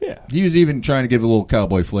 Yeah. He was even trying to give a little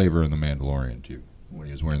cowboy flavor in The Mandalorian, too. When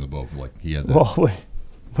he was wearing the Boba. Like, he had that... Well,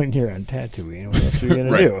 when you're on Tatooine, what else are you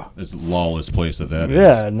gonna right. do? It's a lawless place that is.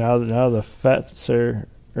 Yeah. Now the Fets are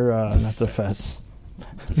not the Fets.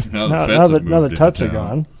 Now Now the tuts are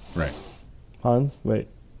gone. Right. Huns, wait,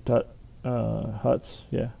 huts,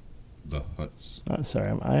 yeah. The huts.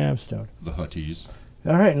 Sorry, I am stoned. The hutties.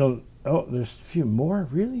 All right, no, there's a few more,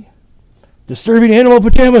 really? Disturbing animal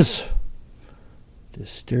pajamas.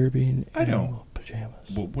 Disturbing animal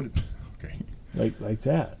pajamas. Well, what? Okay. Like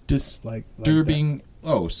that. Disturbing.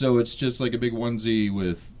 Oh, so it's just like a big onesie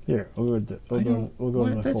with. Here, we'll go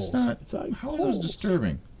in the That's holes. not. It's like How are holes. those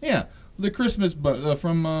disturbing? Yeah, the Christmas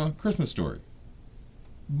from Christmas Story.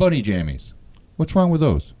 Bunny jammies. What's wrong with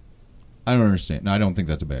those? I don't understand. No, I don't think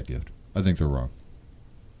that's a bad gift. I think they're wrong.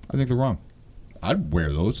 I'd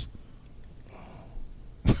wear those.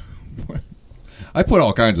 I put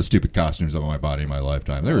all kinds of stupid costumes on my body in my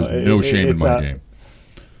lifetime. There is no shame in my game.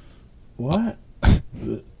 What?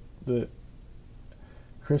 the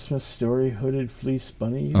Christmas Story hooded fleece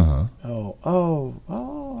bunny? Uh-huh.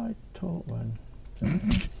 I told one.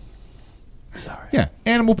 Sorry. Yeah,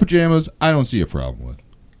 animal pajamas, I don't see a problem with.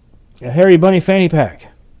 A hairy bunny fanny pack.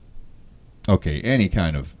 Okay, any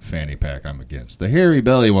kind of fanny pack I'm against. The hairy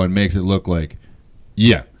belly one makes it look like,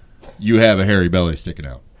 yeah, you have a hairy belly sticking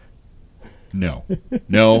out. No.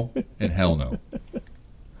 No, and hell no.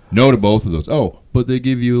 No to both of those. Oh, but they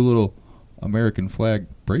give you a little American flag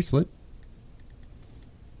bracelet.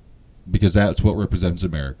 Because that's what represents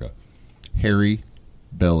America. Hairy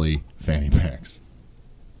belly fanny packs.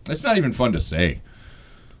 That's not even fun to say.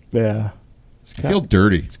 Yeah. I feel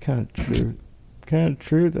dirty. It's kind of true. Kind of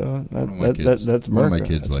true, though. That's America. One of my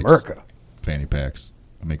kids that's likes America. Fanny packs.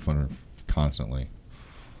 I make fun of her constantly.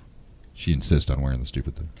 She insists on wearing the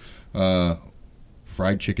stupid thing.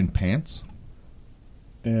 Fried chicken pants?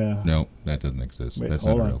 Yeah. No, that doesn't exist. Wait, That's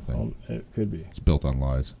not hold a on. real thing. It could be. It's built on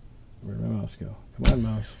lies. Where'd my mouse go? Come on,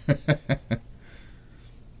 mouse.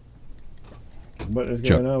 What is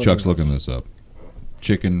going on? Chuck's looking this up.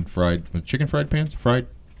 Chicken fried pants? Fried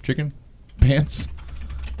chicken pants?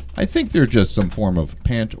 I think they're just some form of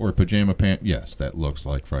pant or pajama pant. Yes, that looks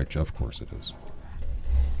like fried. Of course it is.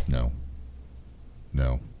 No.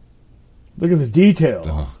 Look at the detail.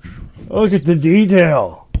 Oh. Look at the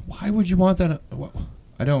detail. Why would you want that?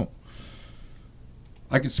 I don't.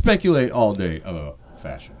 I could speculate all day about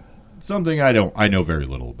fashion. Something I know very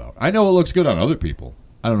little about. I know it looks good on other people.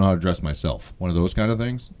 I don't know how to dress myself. One of those kind of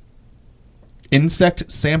things.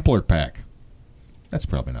 Insect sampler pack. That's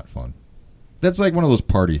probably not fun. That's like one of those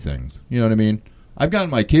party things. You know what I mean? I've gotten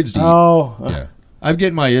my kids to eat. Yeah. I've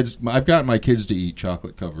gotten my kids to eat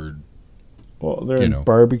chocolate covered. Well, they're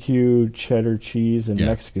barbecue, cheddar cheese, and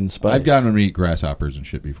Mexican spice. I've gotten them to eat grasshoppers and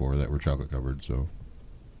shit before that were chocolate covered, so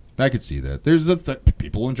I could see that. There's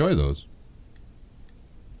people enjoy those.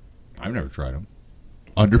 I've never tried them.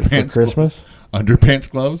 Underpants for Christmas.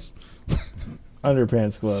 Underpants gloves.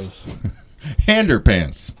 Underpants gloves.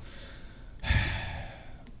 Handerpants.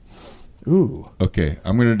 Ooh. Okay,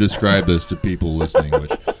 I'm going to describe this to people listening,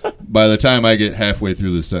 which by the time I get halfway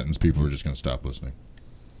through this sentence, people are just going to stop listening.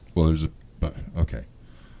 Well, okay.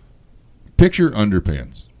 Picture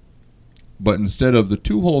underpants, but instead of the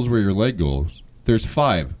 2 holes where your leg goes, there's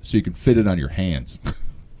 5, so you can fit it on your hands.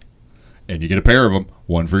 And you get a pair of them,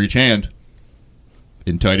 1 for each hand,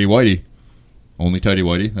 in tighty whitey. Only tighty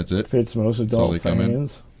whitey. That's it. Fits most adult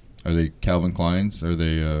fans. Are they Calvin Kleins? Are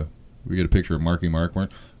they? We get a picture of Marky Mark wearing.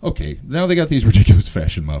 Okay, now they got these ridiculous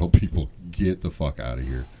fashion model people. Get the fuck out of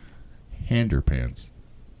here. Handerpants.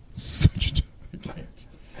 Such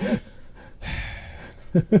a.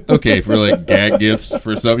 Okay, for like gag gifts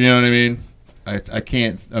for some, you know what I mean? I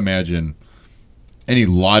can't imagine any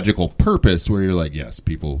logical purpose where you're like, yes,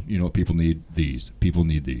 people need these. People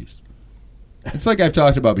need these. It's like I've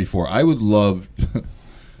talked about before. I would love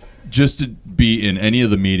just to be in any of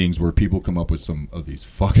the meetings where people come up with some of these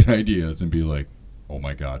fucking ideas and be like, oh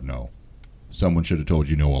my God, no. Someone should have told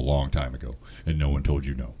you no a long time ago, and no one told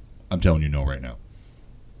you no. I'm telling you no right now.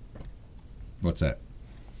 What's that?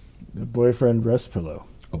 A boyfriend rest pillow.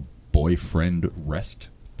 A boyfriend rest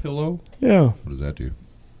pillow? Yeah. What does that do?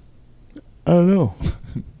 I don't know.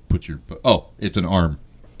 It's an arm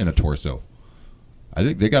and a torso. I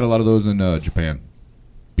think they got a lot of those in Japan.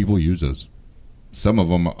 People use those. Some of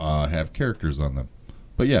them have characters on them.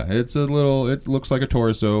 But yeah, it looks like a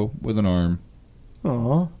torso with an arm.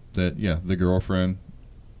 Aww. That, the girlfriend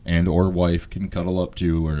and or wife can cuddle up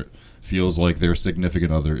to, or it feels like their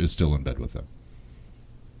significant other is still in bed with them.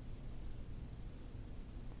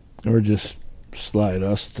 Or just slide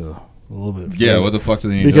us to a little bit further. Yeah, what the fuck do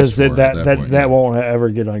they need because us for that won't ever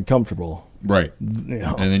get uncomfortable. Right. You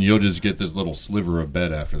know. And then you'll just get this little sliver of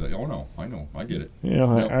bed after that. Oh, no, I get it. You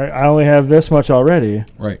know, I only have this much already.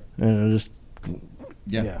 Right. And I just...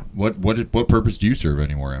 Yeah. What purpose do you serve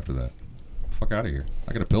anymore after that? fuck out of here.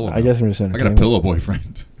 I got a pillow. I guess I'm just I got a pillow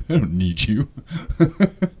boyfriend. I don't need you.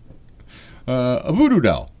 A voodoo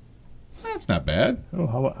doll. That's not bad. Oh,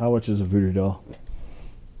 how much is a voodoo doll?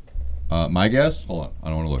 My guess? Hold on. I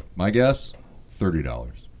don't want to look. My guess?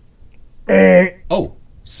 $30. Oh,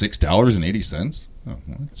 $6.80? Oh,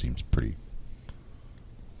 well, that seems pretty.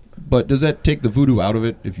 But does that take the voodoo out of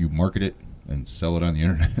it if you market it and sell it on the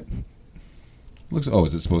internet? Looks. Oh,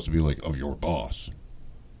 is it supposed to be like of your boss?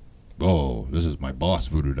 Oh, this is my boss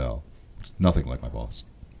voodoo doll. It's nothing like my boss.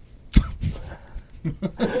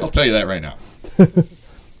 I'll tell you that right now.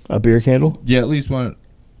 A beer candle? Yeah, at least one.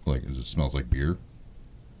 Like, it smells like beer.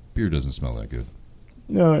 Beer doesn't smell that good.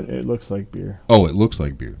 No, it looks like beer. Oh, it looks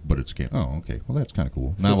like beer, but it's a can. Oh, okay. Well, that's kind of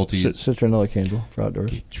cool. Novelty. Citronella candle for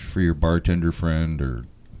outdoors. For your bartender friend or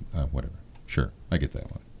whatever. Sure, I get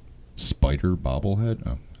that one. Spider bobblehead?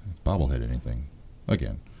 Oh, bobblehead anything.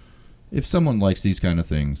 Again, if someone likes these kind of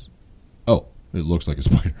things, oh, it looks like a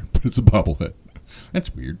spider, but it's a bobblehead.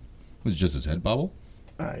 That's weird. Was it just his head bobble?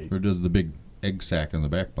 Or does the big egg sack on the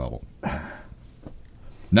back bobble?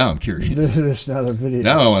 Now I'm curious. There's not a video.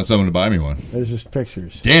 Now I want someone to buy me one. There's just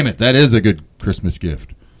pictures. Damn it, that is a good Christmas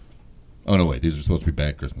gift. Oh, no, wait. These are supposed to be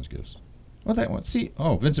bad Christmas gifts. Oh, that one. See?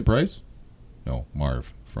 Oh, Vincent Price? No,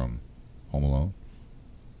 Marv from Home Alone.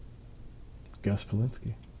 Gus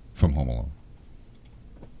Polinski. From Home Alone.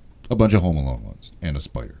 A bunch of Home Alone ones. And a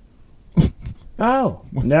spider. Oh,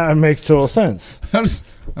 now it makes total sense.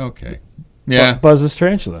 Okay. Yeah. Buzz's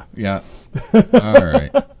tarantula. Yeah. All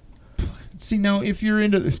right. See, now, if you're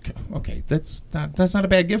into this, okay, that's not a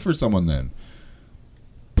bad gift for someone then.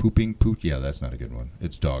 Pooping poot, yeah, that's not a good one.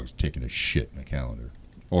 It's dogs taking a shit in a calendar,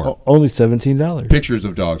 or only $17. Pictures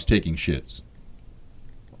of dogs taking shits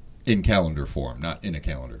in calendar form, not in a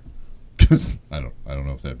calendar. Because I don't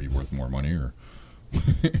know if that'd be worth more money or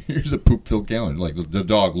here's a poop-filled calendar. Like the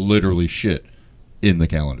dog literally shit in the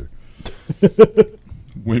calendar.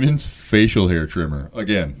 Women's facial hair trimmer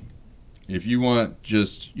again. If you want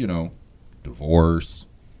just divorce,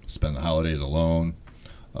 spend the holidays alone,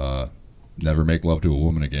 never make love to a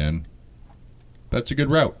woman again, that's a good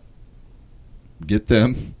route. Get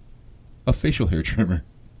them a facial hair trimmer.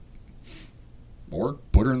 Or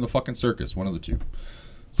put her in the fucking circus, one of the two.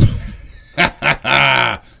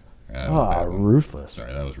 Ruthless.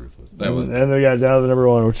 Sorry, that was ruthless. And they got down to the number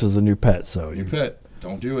one, which is a new pet. So new pet.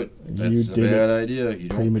 Don't do it. That's a bad idea. You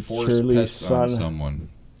don't force pets on someone.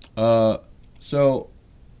 So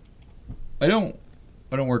I don't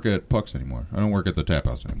work at Puck's anymore. I don't work at the Tap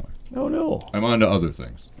House anymore. Oh, no. I'm on to other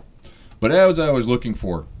things. But as I was looking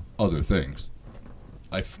for other things,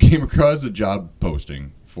 I came across a job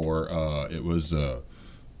posting for, it was a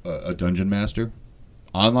dungeon master,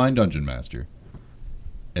 online dungeon master.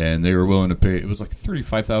 And they were willing to pay, it was like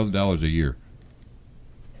 $35,000 a year.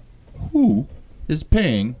 Who is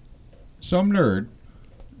paying some nerd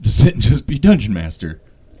to sit and just be dungeon master?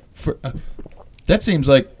 That seems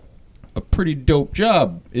like a pretty dope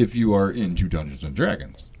job if you are into Dungeons and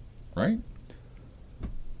Dragons, right?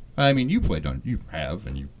 I mean, you played you have,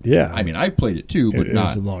 and you. Yeah. I mean, I played it too, but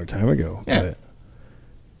not. It was a long time ago. Yeah.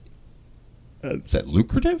 Is that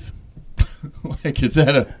lucrative? Like, is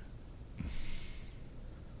that a?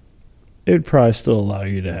 It would probably still allow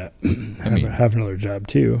you to have another job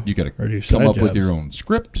too. You got to come up with your own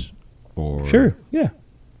script, or sure, yeah.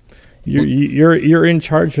 You're in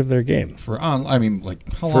charge of their game. I mean,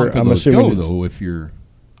 like how long could those go though? If you're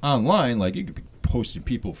online, like you could be posting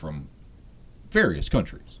people from various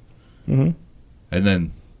countries, and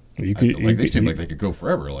then they seem like they could go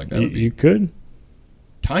forever. Like that would be you could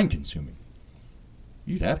time consuming.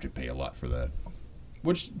 You'd have to pay a lot for that,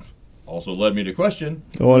 which also led me to question.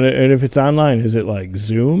 Well, and if it's online, is it like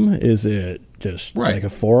Zoom? Is it just like a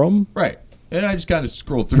forum? Right. And I just kind of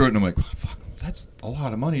scrolled through it, and I'm like, oh, fuck, that's a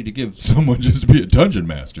lot of money to give someone just to be a dungeon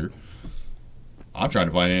master. I'm trying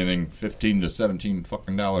to find anything $15 to $17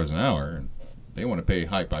 fucking an hour, and they want to pay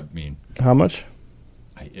hype. I mean, how much?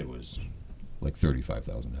 It was like $35,000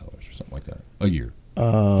 or something like that a year.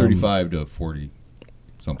 35 to 40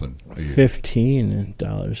 something a year.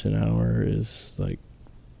 $15 an hour is like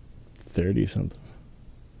 30 something.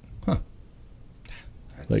 Huh.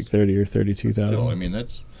 Like 30 or 32,000. Still, I mean,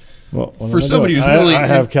 that's for somebody who's really. I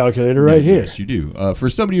have a calculator right here. Yes, you do. For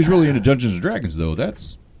somebody who's really into Dungeons and Dragons, though,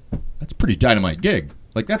 that's a pretty dynamite gig.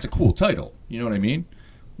 Like, that's a cool title. You know what I mean?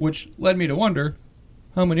 Which led me to wonder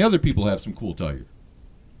how many other people have some cool title.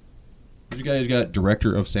 You guys got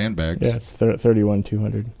Director of Sandbags. Yeah, it's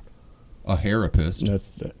 31,200. A hairapist. That's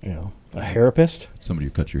a hairapist. Somebody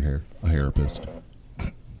who cuts your hair. A hairapist.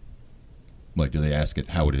 Like, do they ask it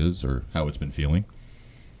how it is or how it's been feeling?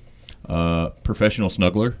 Professional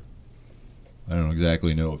snuggler. I don't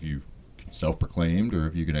exactly know if you self-proclaimed or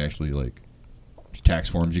if you can actually, like, tax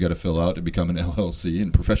forms you got to fill out to become an LLC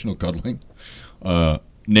in professional cuddling.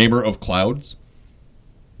 Namer of clouds.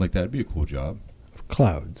 Like, that'd be a cool job.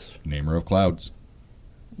 Clouds. Namer of clouds.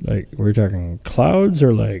 Like, we're talking clouds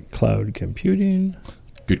or like cloud computing?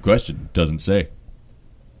 Good question. Doesn't say.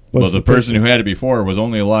 What's Well, the person who had it before was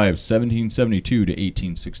only alive 1772 to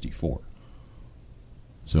 1864.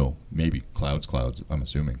 So maybe clouds, I'm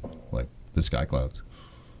assuming. Like the sky clouds.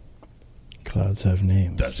 Clouds have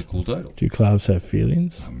names. That's a cool title. Do clouds have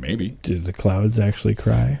feelings? Maybe. Do the clouds actually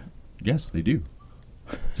cry? Yes, they do.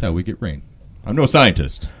 That's how we get rain. I'm no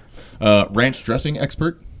scientist. Ranch dressing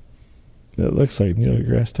expert. It looks like Neil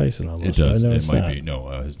deGrasse Tyson almost. It does. I know It it's might not. be. No,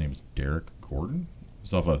 his name's Derek Gordon.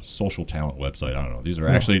 It's off a social talent website. I don't know. These are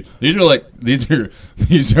actually these are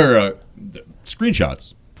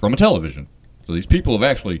screenshots from a television. So these people have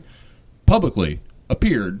actually publicly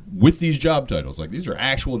appeared with these job titles. Like, these are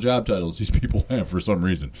actual job titles these people have for some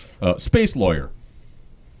reason. Space lawyer.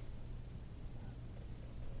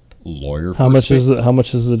 Lawyer. How much is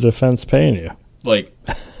the defense paying you? Like,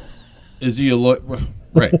 is he a lawyer?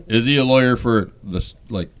 Right. Is he a lawyer for this,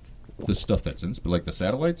 like, the stuff that's in, like, the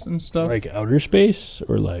satellites and stuff? Like outer space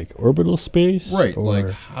or like orbital space? Right. Or Like,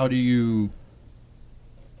 how do you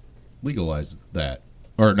legalize that?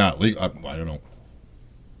 Or not legal? I don't know.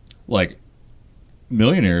 Like,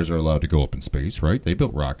 millionaires are allowed to go up in space, right? They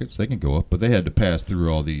built rockets. They can go up, but they had to pass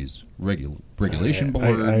through all these regulation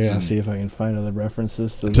boards. I gotta see if I can find other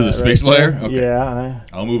references to the that space right layer? there. Okay. Yeah.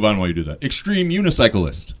 I'll move on while you do that. Extreme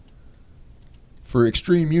unicyclist. For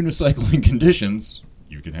extreme unicycling conditions,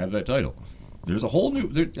 you can have that title. There's a whole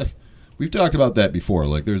new... we've talked about that before.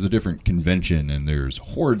 Like, there's a different convention, and there's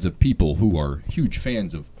hordes of people who are huge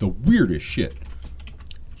fans of the weirdest shit.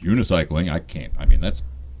 Unicycling, I can't. I mean, that's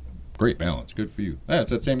great balance. Good for you.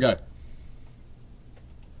 It's that same guy.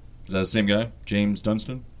 Is that the same guy? James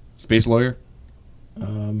Dunstan? Space lawyer?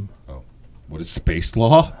 What is space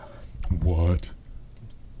law? What?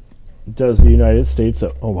 Does the United States...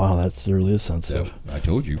 Oh, wow, that's really sensitive. I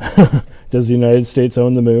told you. Does the United States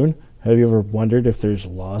own the moon? Have you ever wondered if there's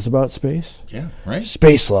laws about space? Yeah, right?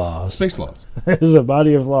 Space laws. Space laws. There's a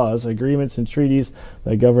body of laws, agreements, and treaties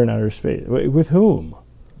that govern outer space. With whom?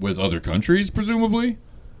 With other countries, presumably?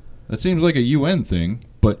 That seems like a UN thing,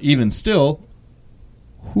 but even still,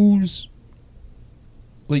 who's...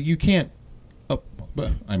 Like, you can't...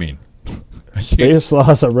 I mean... Space law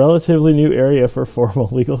is a relatively new area for formal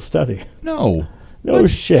legal study. No. No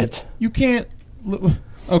shit. You can't...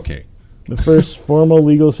 Okay. The first formal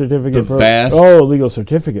legal certificate legal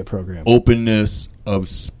certificate program. Openness of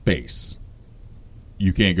space.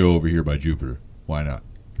 You can't go over here by Jupiter. Why not?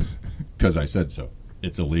 Because I said so.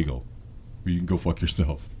 It's illegal. You can go fuck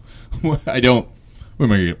yourself. I don't... Am I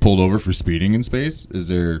going to get pulled over for speeding in space? Is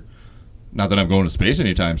there... Not that I'm going to space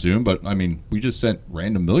anytime soon, but, I mean, we just sent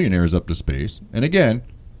random millionaires up to space. And again,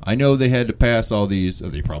 I know they had to pass all these...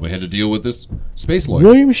 They probably had to deal with this space lawyer.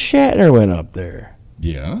 William Shatner went up there.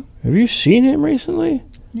 Yeah. Have you seen him recently?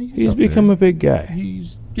 He's become a big guy.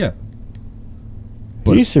 Yeah.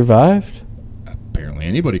 But he survived. Apparently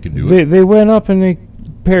anybody can do it. They went up and they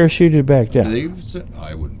parachuted back down.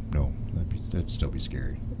 I wouldn't know. That'd still be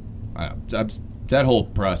scary. That whole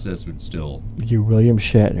process would still... You're William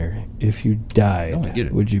Shatner. If you died, No, I get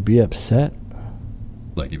it. would you be upset?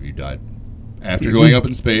 Like, if you died after going up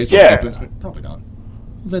in space? Yeah. Up in space? Probably not.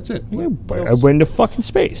 Well, that's it. Yeah, but I went to fucking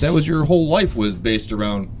space. That was your whole life was based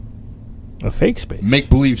around a fake space.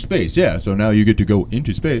 make-believe space. Yeah, so now you get to go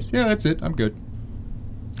into space. Yeah, that's it. I'm good.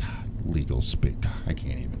 God, legal space. God, I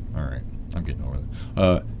can't even. All right. I'm getting over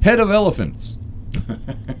that. Head of elephants. I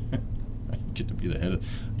get to be the head of...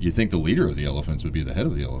 You'd think the leader of the elephants would be the head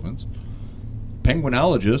of the elephants.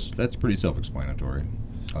 Penguinologist. That's pretty self-explanatory.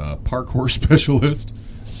 Parkour specialist.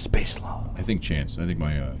 Space law. I think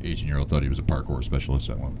my 18-year-old thought he was a parkour specialist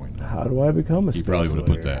at one point. How do I become a He space probably would have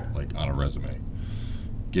put lawyer? that like on a resume.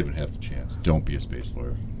 Given half the chance. Don't be a space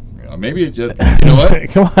lawyer. Maybe it just, you know what?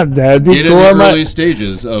 Come on, Dad. Get in the early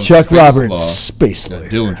stages of Chuck space Roberts, law. space lawyer.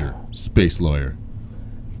 Dillinger, space lawyer.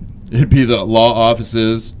 It'd be the law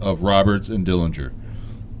offices of Roberts and Dillinger.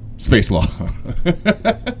 Space law.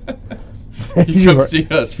 You come see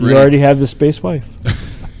us. You already have the space wife.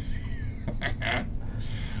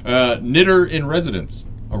 Knitter in residence.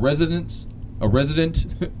 A resident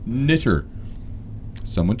knitter.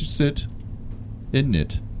 Someone to sit and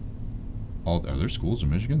knit. Are there schools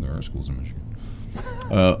in Michigan? There are schools in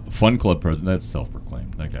Michigan. Fun club president. That's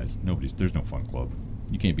self-proclaimed. That guy's there's no fun club.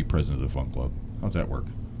 You can't be president of the fun club. How's that work?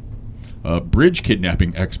 Bridge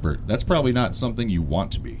kidnapping expert. That's probably not something you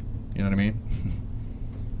want to be. You know what I mean?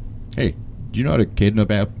 Hey, Do you know how to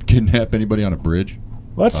kidnap anybody on a bridge?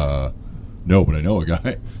 What? No, but I know a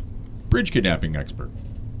guy. Bridge kidnapping expert.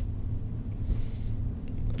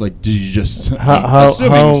 Like, did you just...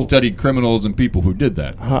 assuming you studied criminals and people who did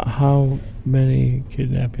that. How many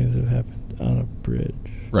kidnappings have happened on a bridge?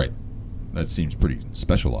 Right. That seems pretty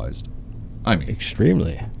specialized. I mean...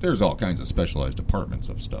 Extremely. There's all kinds of specialized departments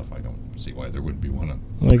of stuff. I don't see why there wouldn't be one on...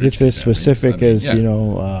 Like, it's as specific as, yeah. you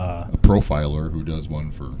know... a profiler who does one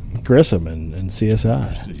for... Grissom and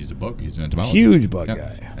CSI. He's an entomologist. Huge bug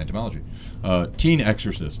guy. Entomology. Teen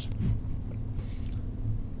exorcist.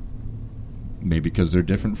 Maybe because they're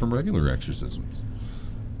different from regular exorcisms.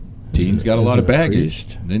 Teens got a lot of baggage.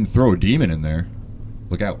 Then throw a demon in there.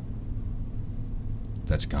 Look out.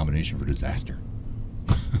 That's a combination for disaster.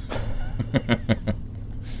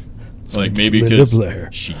 Like maybe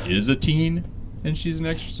because she is a teen and she's an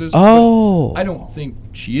exorcist. Oh. I don't think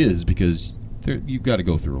she is because you've got to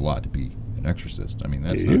go through a lot to be an exorcist. I mean,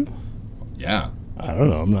 that's not... Yeah. I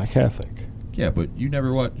don't know. I'm not Catholic. Yeah, but you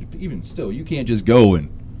never watch... Even still, you can't just go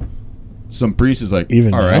and... Some priest is like,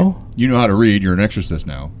 even all now? right, you know how to read, you're an exorcist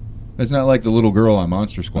now. It's not like the little girl on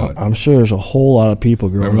Monster Squad. I'm sure there's a whole lot of people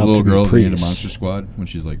growing Remember up the little to girl be at the end priests. of Monster Squad when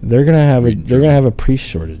she's like... They're gonna have a priest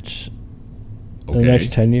shortage in the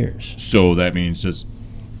next 10 years. So that means just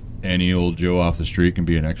any old Joe off the street can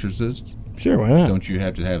be an exorcist? Sure, why not? Don't you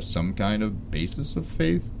have to have some kind of basis of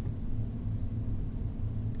faith?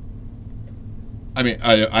 I mean,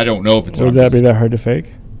 I don't know if it's... Would that be that hard to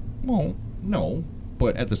fake? Well, no.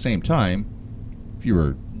 But at the same time, if you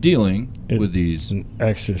were dealing with these... An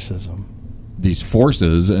exorcism. These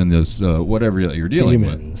forces and this whatever that you're dealing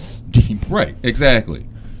Demons. with. Right, exactly.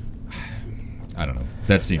 I don't know.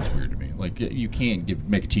 That seems weird to me. Like, you can't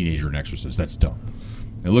make a teenager an exorcist. That's dumb.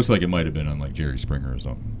 It looks like it might have been on, like, Jerry Springer or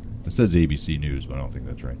something. It says ABC News, but I don't think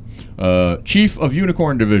that's right. Chief of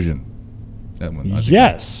Unicorn Division. That one. I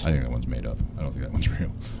think that one's made up. I don't think that one's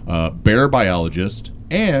real. Bear biologist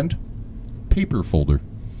and paper folder.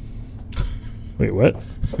 Wait, what?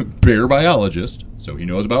 Bear biologist, so he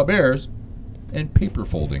knows about bears, and paper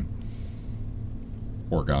folding.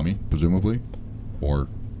 Origami, presumably. Or...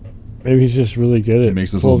 Maybe he's just really good at... He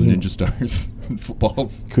makes those little ninja stars and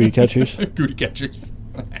footballs. Cootie catchers. Cootie catchers.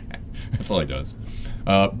 That's all he does.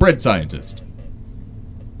 Bread scientist.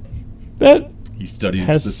 He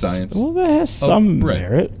studies the science. Well, that has some bread.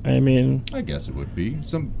 merit. I mean... I guess it would be.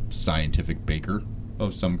 Some scientific baker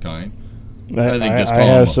of some kind. I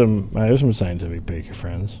have some scientific baker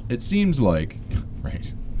friends. It seems like...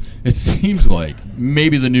 Right. It seems like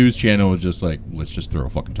maybe the news channel was just like, let's just throw a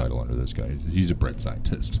fucking title under this guy. He's a bread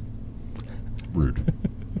scientist. Rude.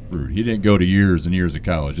 Rude. He didn't go to years and years of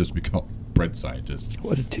college just to become a bread scientist.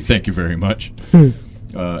 What a dude. Thank you very much.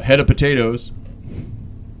 Head of potatoes.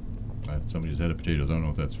 Somebody's head of potatoes. I don't know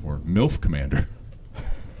what that's for. MILF commander.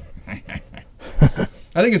 I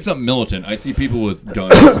think it's something militant. I see people with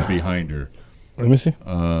guns behind her. Let me see.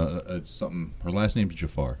 It's something. Her last name's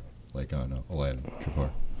Jafar, like on Aladdin.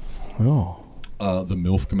 Jafar. Oh. The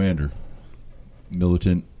MILF commander.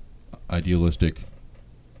 Militant, idealistic,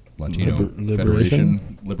 Latino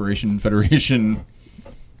Liberation Federation,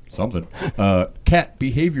 something. Cat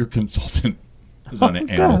behavior consultant is on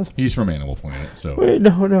Animal. He's from Animal Planet. So wait,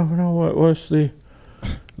 no. What was the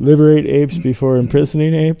liberate apes before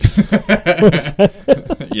imprisoning apes?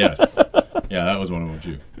 Yes, yeah, that was one of them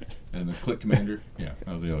too. And the Click Commander, yeah,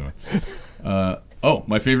 that was the other one.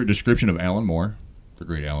 My favorite description of Alan Moore, the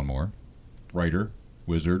great Alan Moore, writer,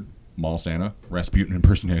 wizard, mall Santa, Rasputin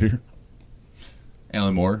impersonator.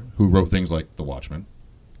 Alan Moore, who wrote things like The Watchmen.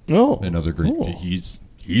 Oh. And other great... Oh. He's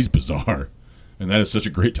bizarre. And that is such a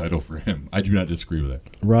great title for him. I do not disagree with that.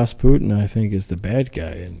 Rasputin, I think, is the bad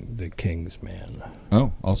guy in The King's Man.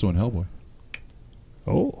 Oh, also in Hellboy.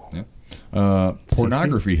 Oh. Yeah.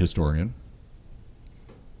 Pornography historian.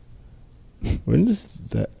 When does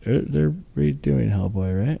that... They're redoing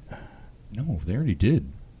Hellboy, right? No, they already did.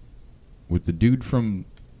 With the dude from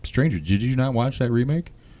Stranger. Did you not watch that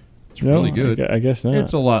remake? It's really good. I guess not.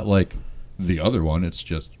 It's a lot like the other one. It's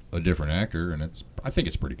just a different actor, and I think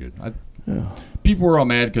it's pretty good. People were all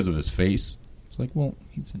mad because of his face. It's like, well,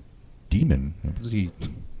 he's a demon.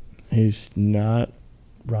 He's not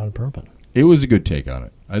Ron Perlman. It was a good take on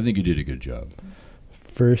it. I think he did a good job.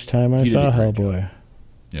 First time I saw Hellboy.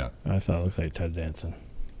 Yeah. I thought it looked like Ted Danson.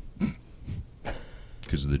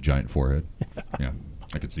 Because of the giant forehead? Yeah,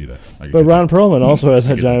 I could see that. But Ron Perlman also has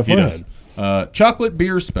a giant forehead. Chocolate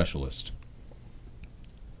beer specialist.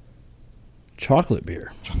 Chocolate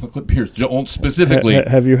beer? Chocolate beer. Specifically.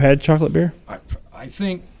 Have you had chocolate beer? I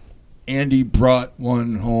think Andy brought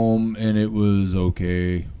one home, and it was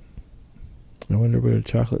okay. I wonder what a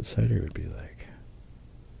chocolate cider would be like.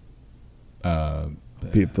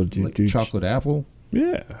 People do chocolate apple.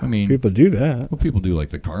 Yeah, I mean, people do that. Well, people do like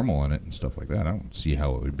the caramel on it and stuff like that. I don't see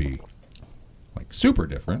how it would be like super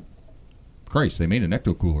different. Christ, they made an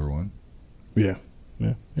ecto cooler one. Yeah.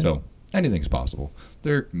 So anything's possible.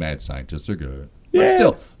 They're mad scientists. They're good. Yeah. But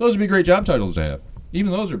still, those would be great job titles to have.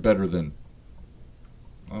 Even those are better than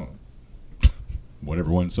whatever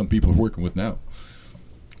one some people are working with now.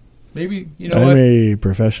 Maybe, you know, I'm a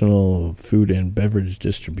professional food and beverage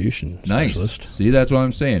distribution specialist. Nice. See, that's what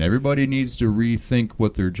I'm saying. Everybody needs to rethink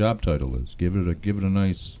what their job title is. Give it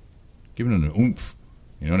an oomph.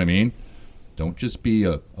 You know what I mean? Don't just be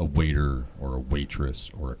a waiter or a waitress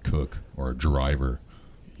or a cook or a driver.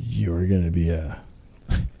 You're going to be a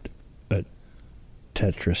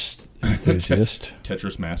Tetris enthusiast.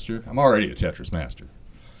 Tetris master? I'm already a Tetris master.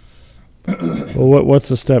 Well, what's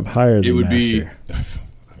a step higher than It would master? be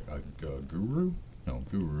a guru? No,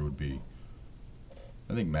 guru would be...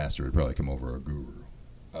 I think master would probably come over a guru.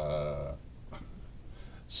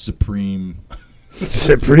 Supreme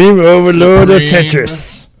overlord of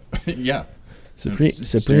Tetris. Yeah. Supreme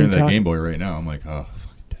Staring at that top- Game Boy right now. I'm like, oh,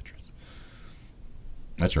 fucking Tetris.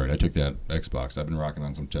 That's right. I took that Xbox. I've been rocking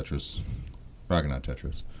on some Tetris. Rocking on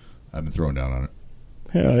Tetris. I've been throwing down on it.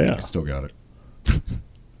 Hell yeah. I still got it.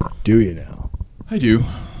 Do you now? I do.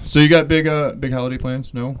 So you got big holiday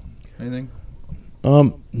plans? No? Anything?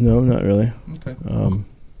 No, not really. Okay.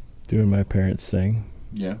 Doing my parents' thing.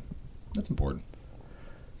 Yeah. That's important.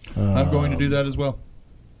 I'm going to do that as well.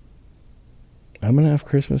 I'm going to have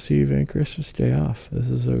Christmas Eve and Christmas Day off. This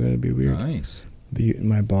is going to be weird. Nice.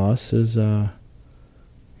 My boss is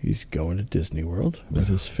he's going to Disney World with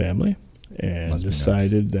his family and Must be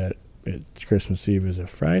decided that Christmas Eve is a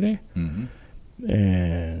Friday, Mm-hmm.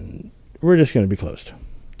 and we're just going to be closed.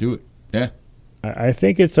 Do it. Yeah. I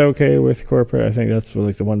think it's okay with corporate. I think that's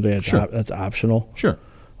like the one day that's optional. Sure.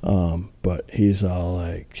 But he's all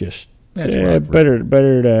like, just That's better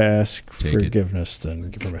to ask Take it. forgiveness than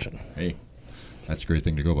give permission. Hey, that's a great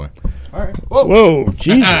thing to go by. All right. Whoa,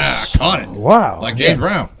 Jesus! Caught it. Wow, Like James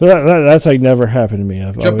Brown. That's like never happened to me.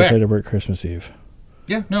 I've Jump always back. had to work Christmas Eve.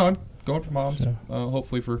 Yeah, no, I'm going for Mom's. Yeah.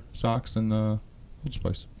 Hopefully for socks and Old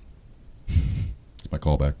Spice. It's my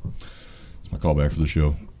callback. It's my callback for the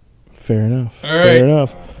show. Fair enough. All Fair right.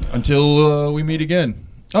 enough. Until we meet again.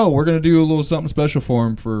 Oh, we're going to do a little something special for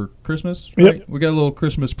him for Christmas. Yep. Right? We got a little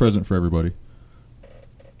Christmas present for everybody.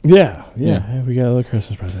 Yeah. Yeah. We got a little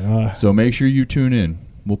Christmas present. So make sure you tune in.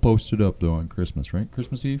 We'll post it up, though, on Christmas, right?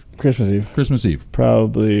 Christmas Eve? Christmas Eve. Christmas Eve.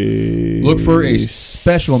 Probably. Look for a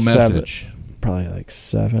special 7. message. Probably like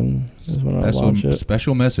 7 is when I'll launch it.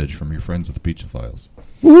 Special message from your friends at the Pizza Files.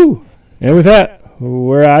 Woohoo! And with that,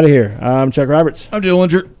 we're out of here. I'm Chuck Roberts. I'm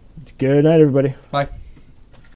Dillinger. Good night, everybody. Bye.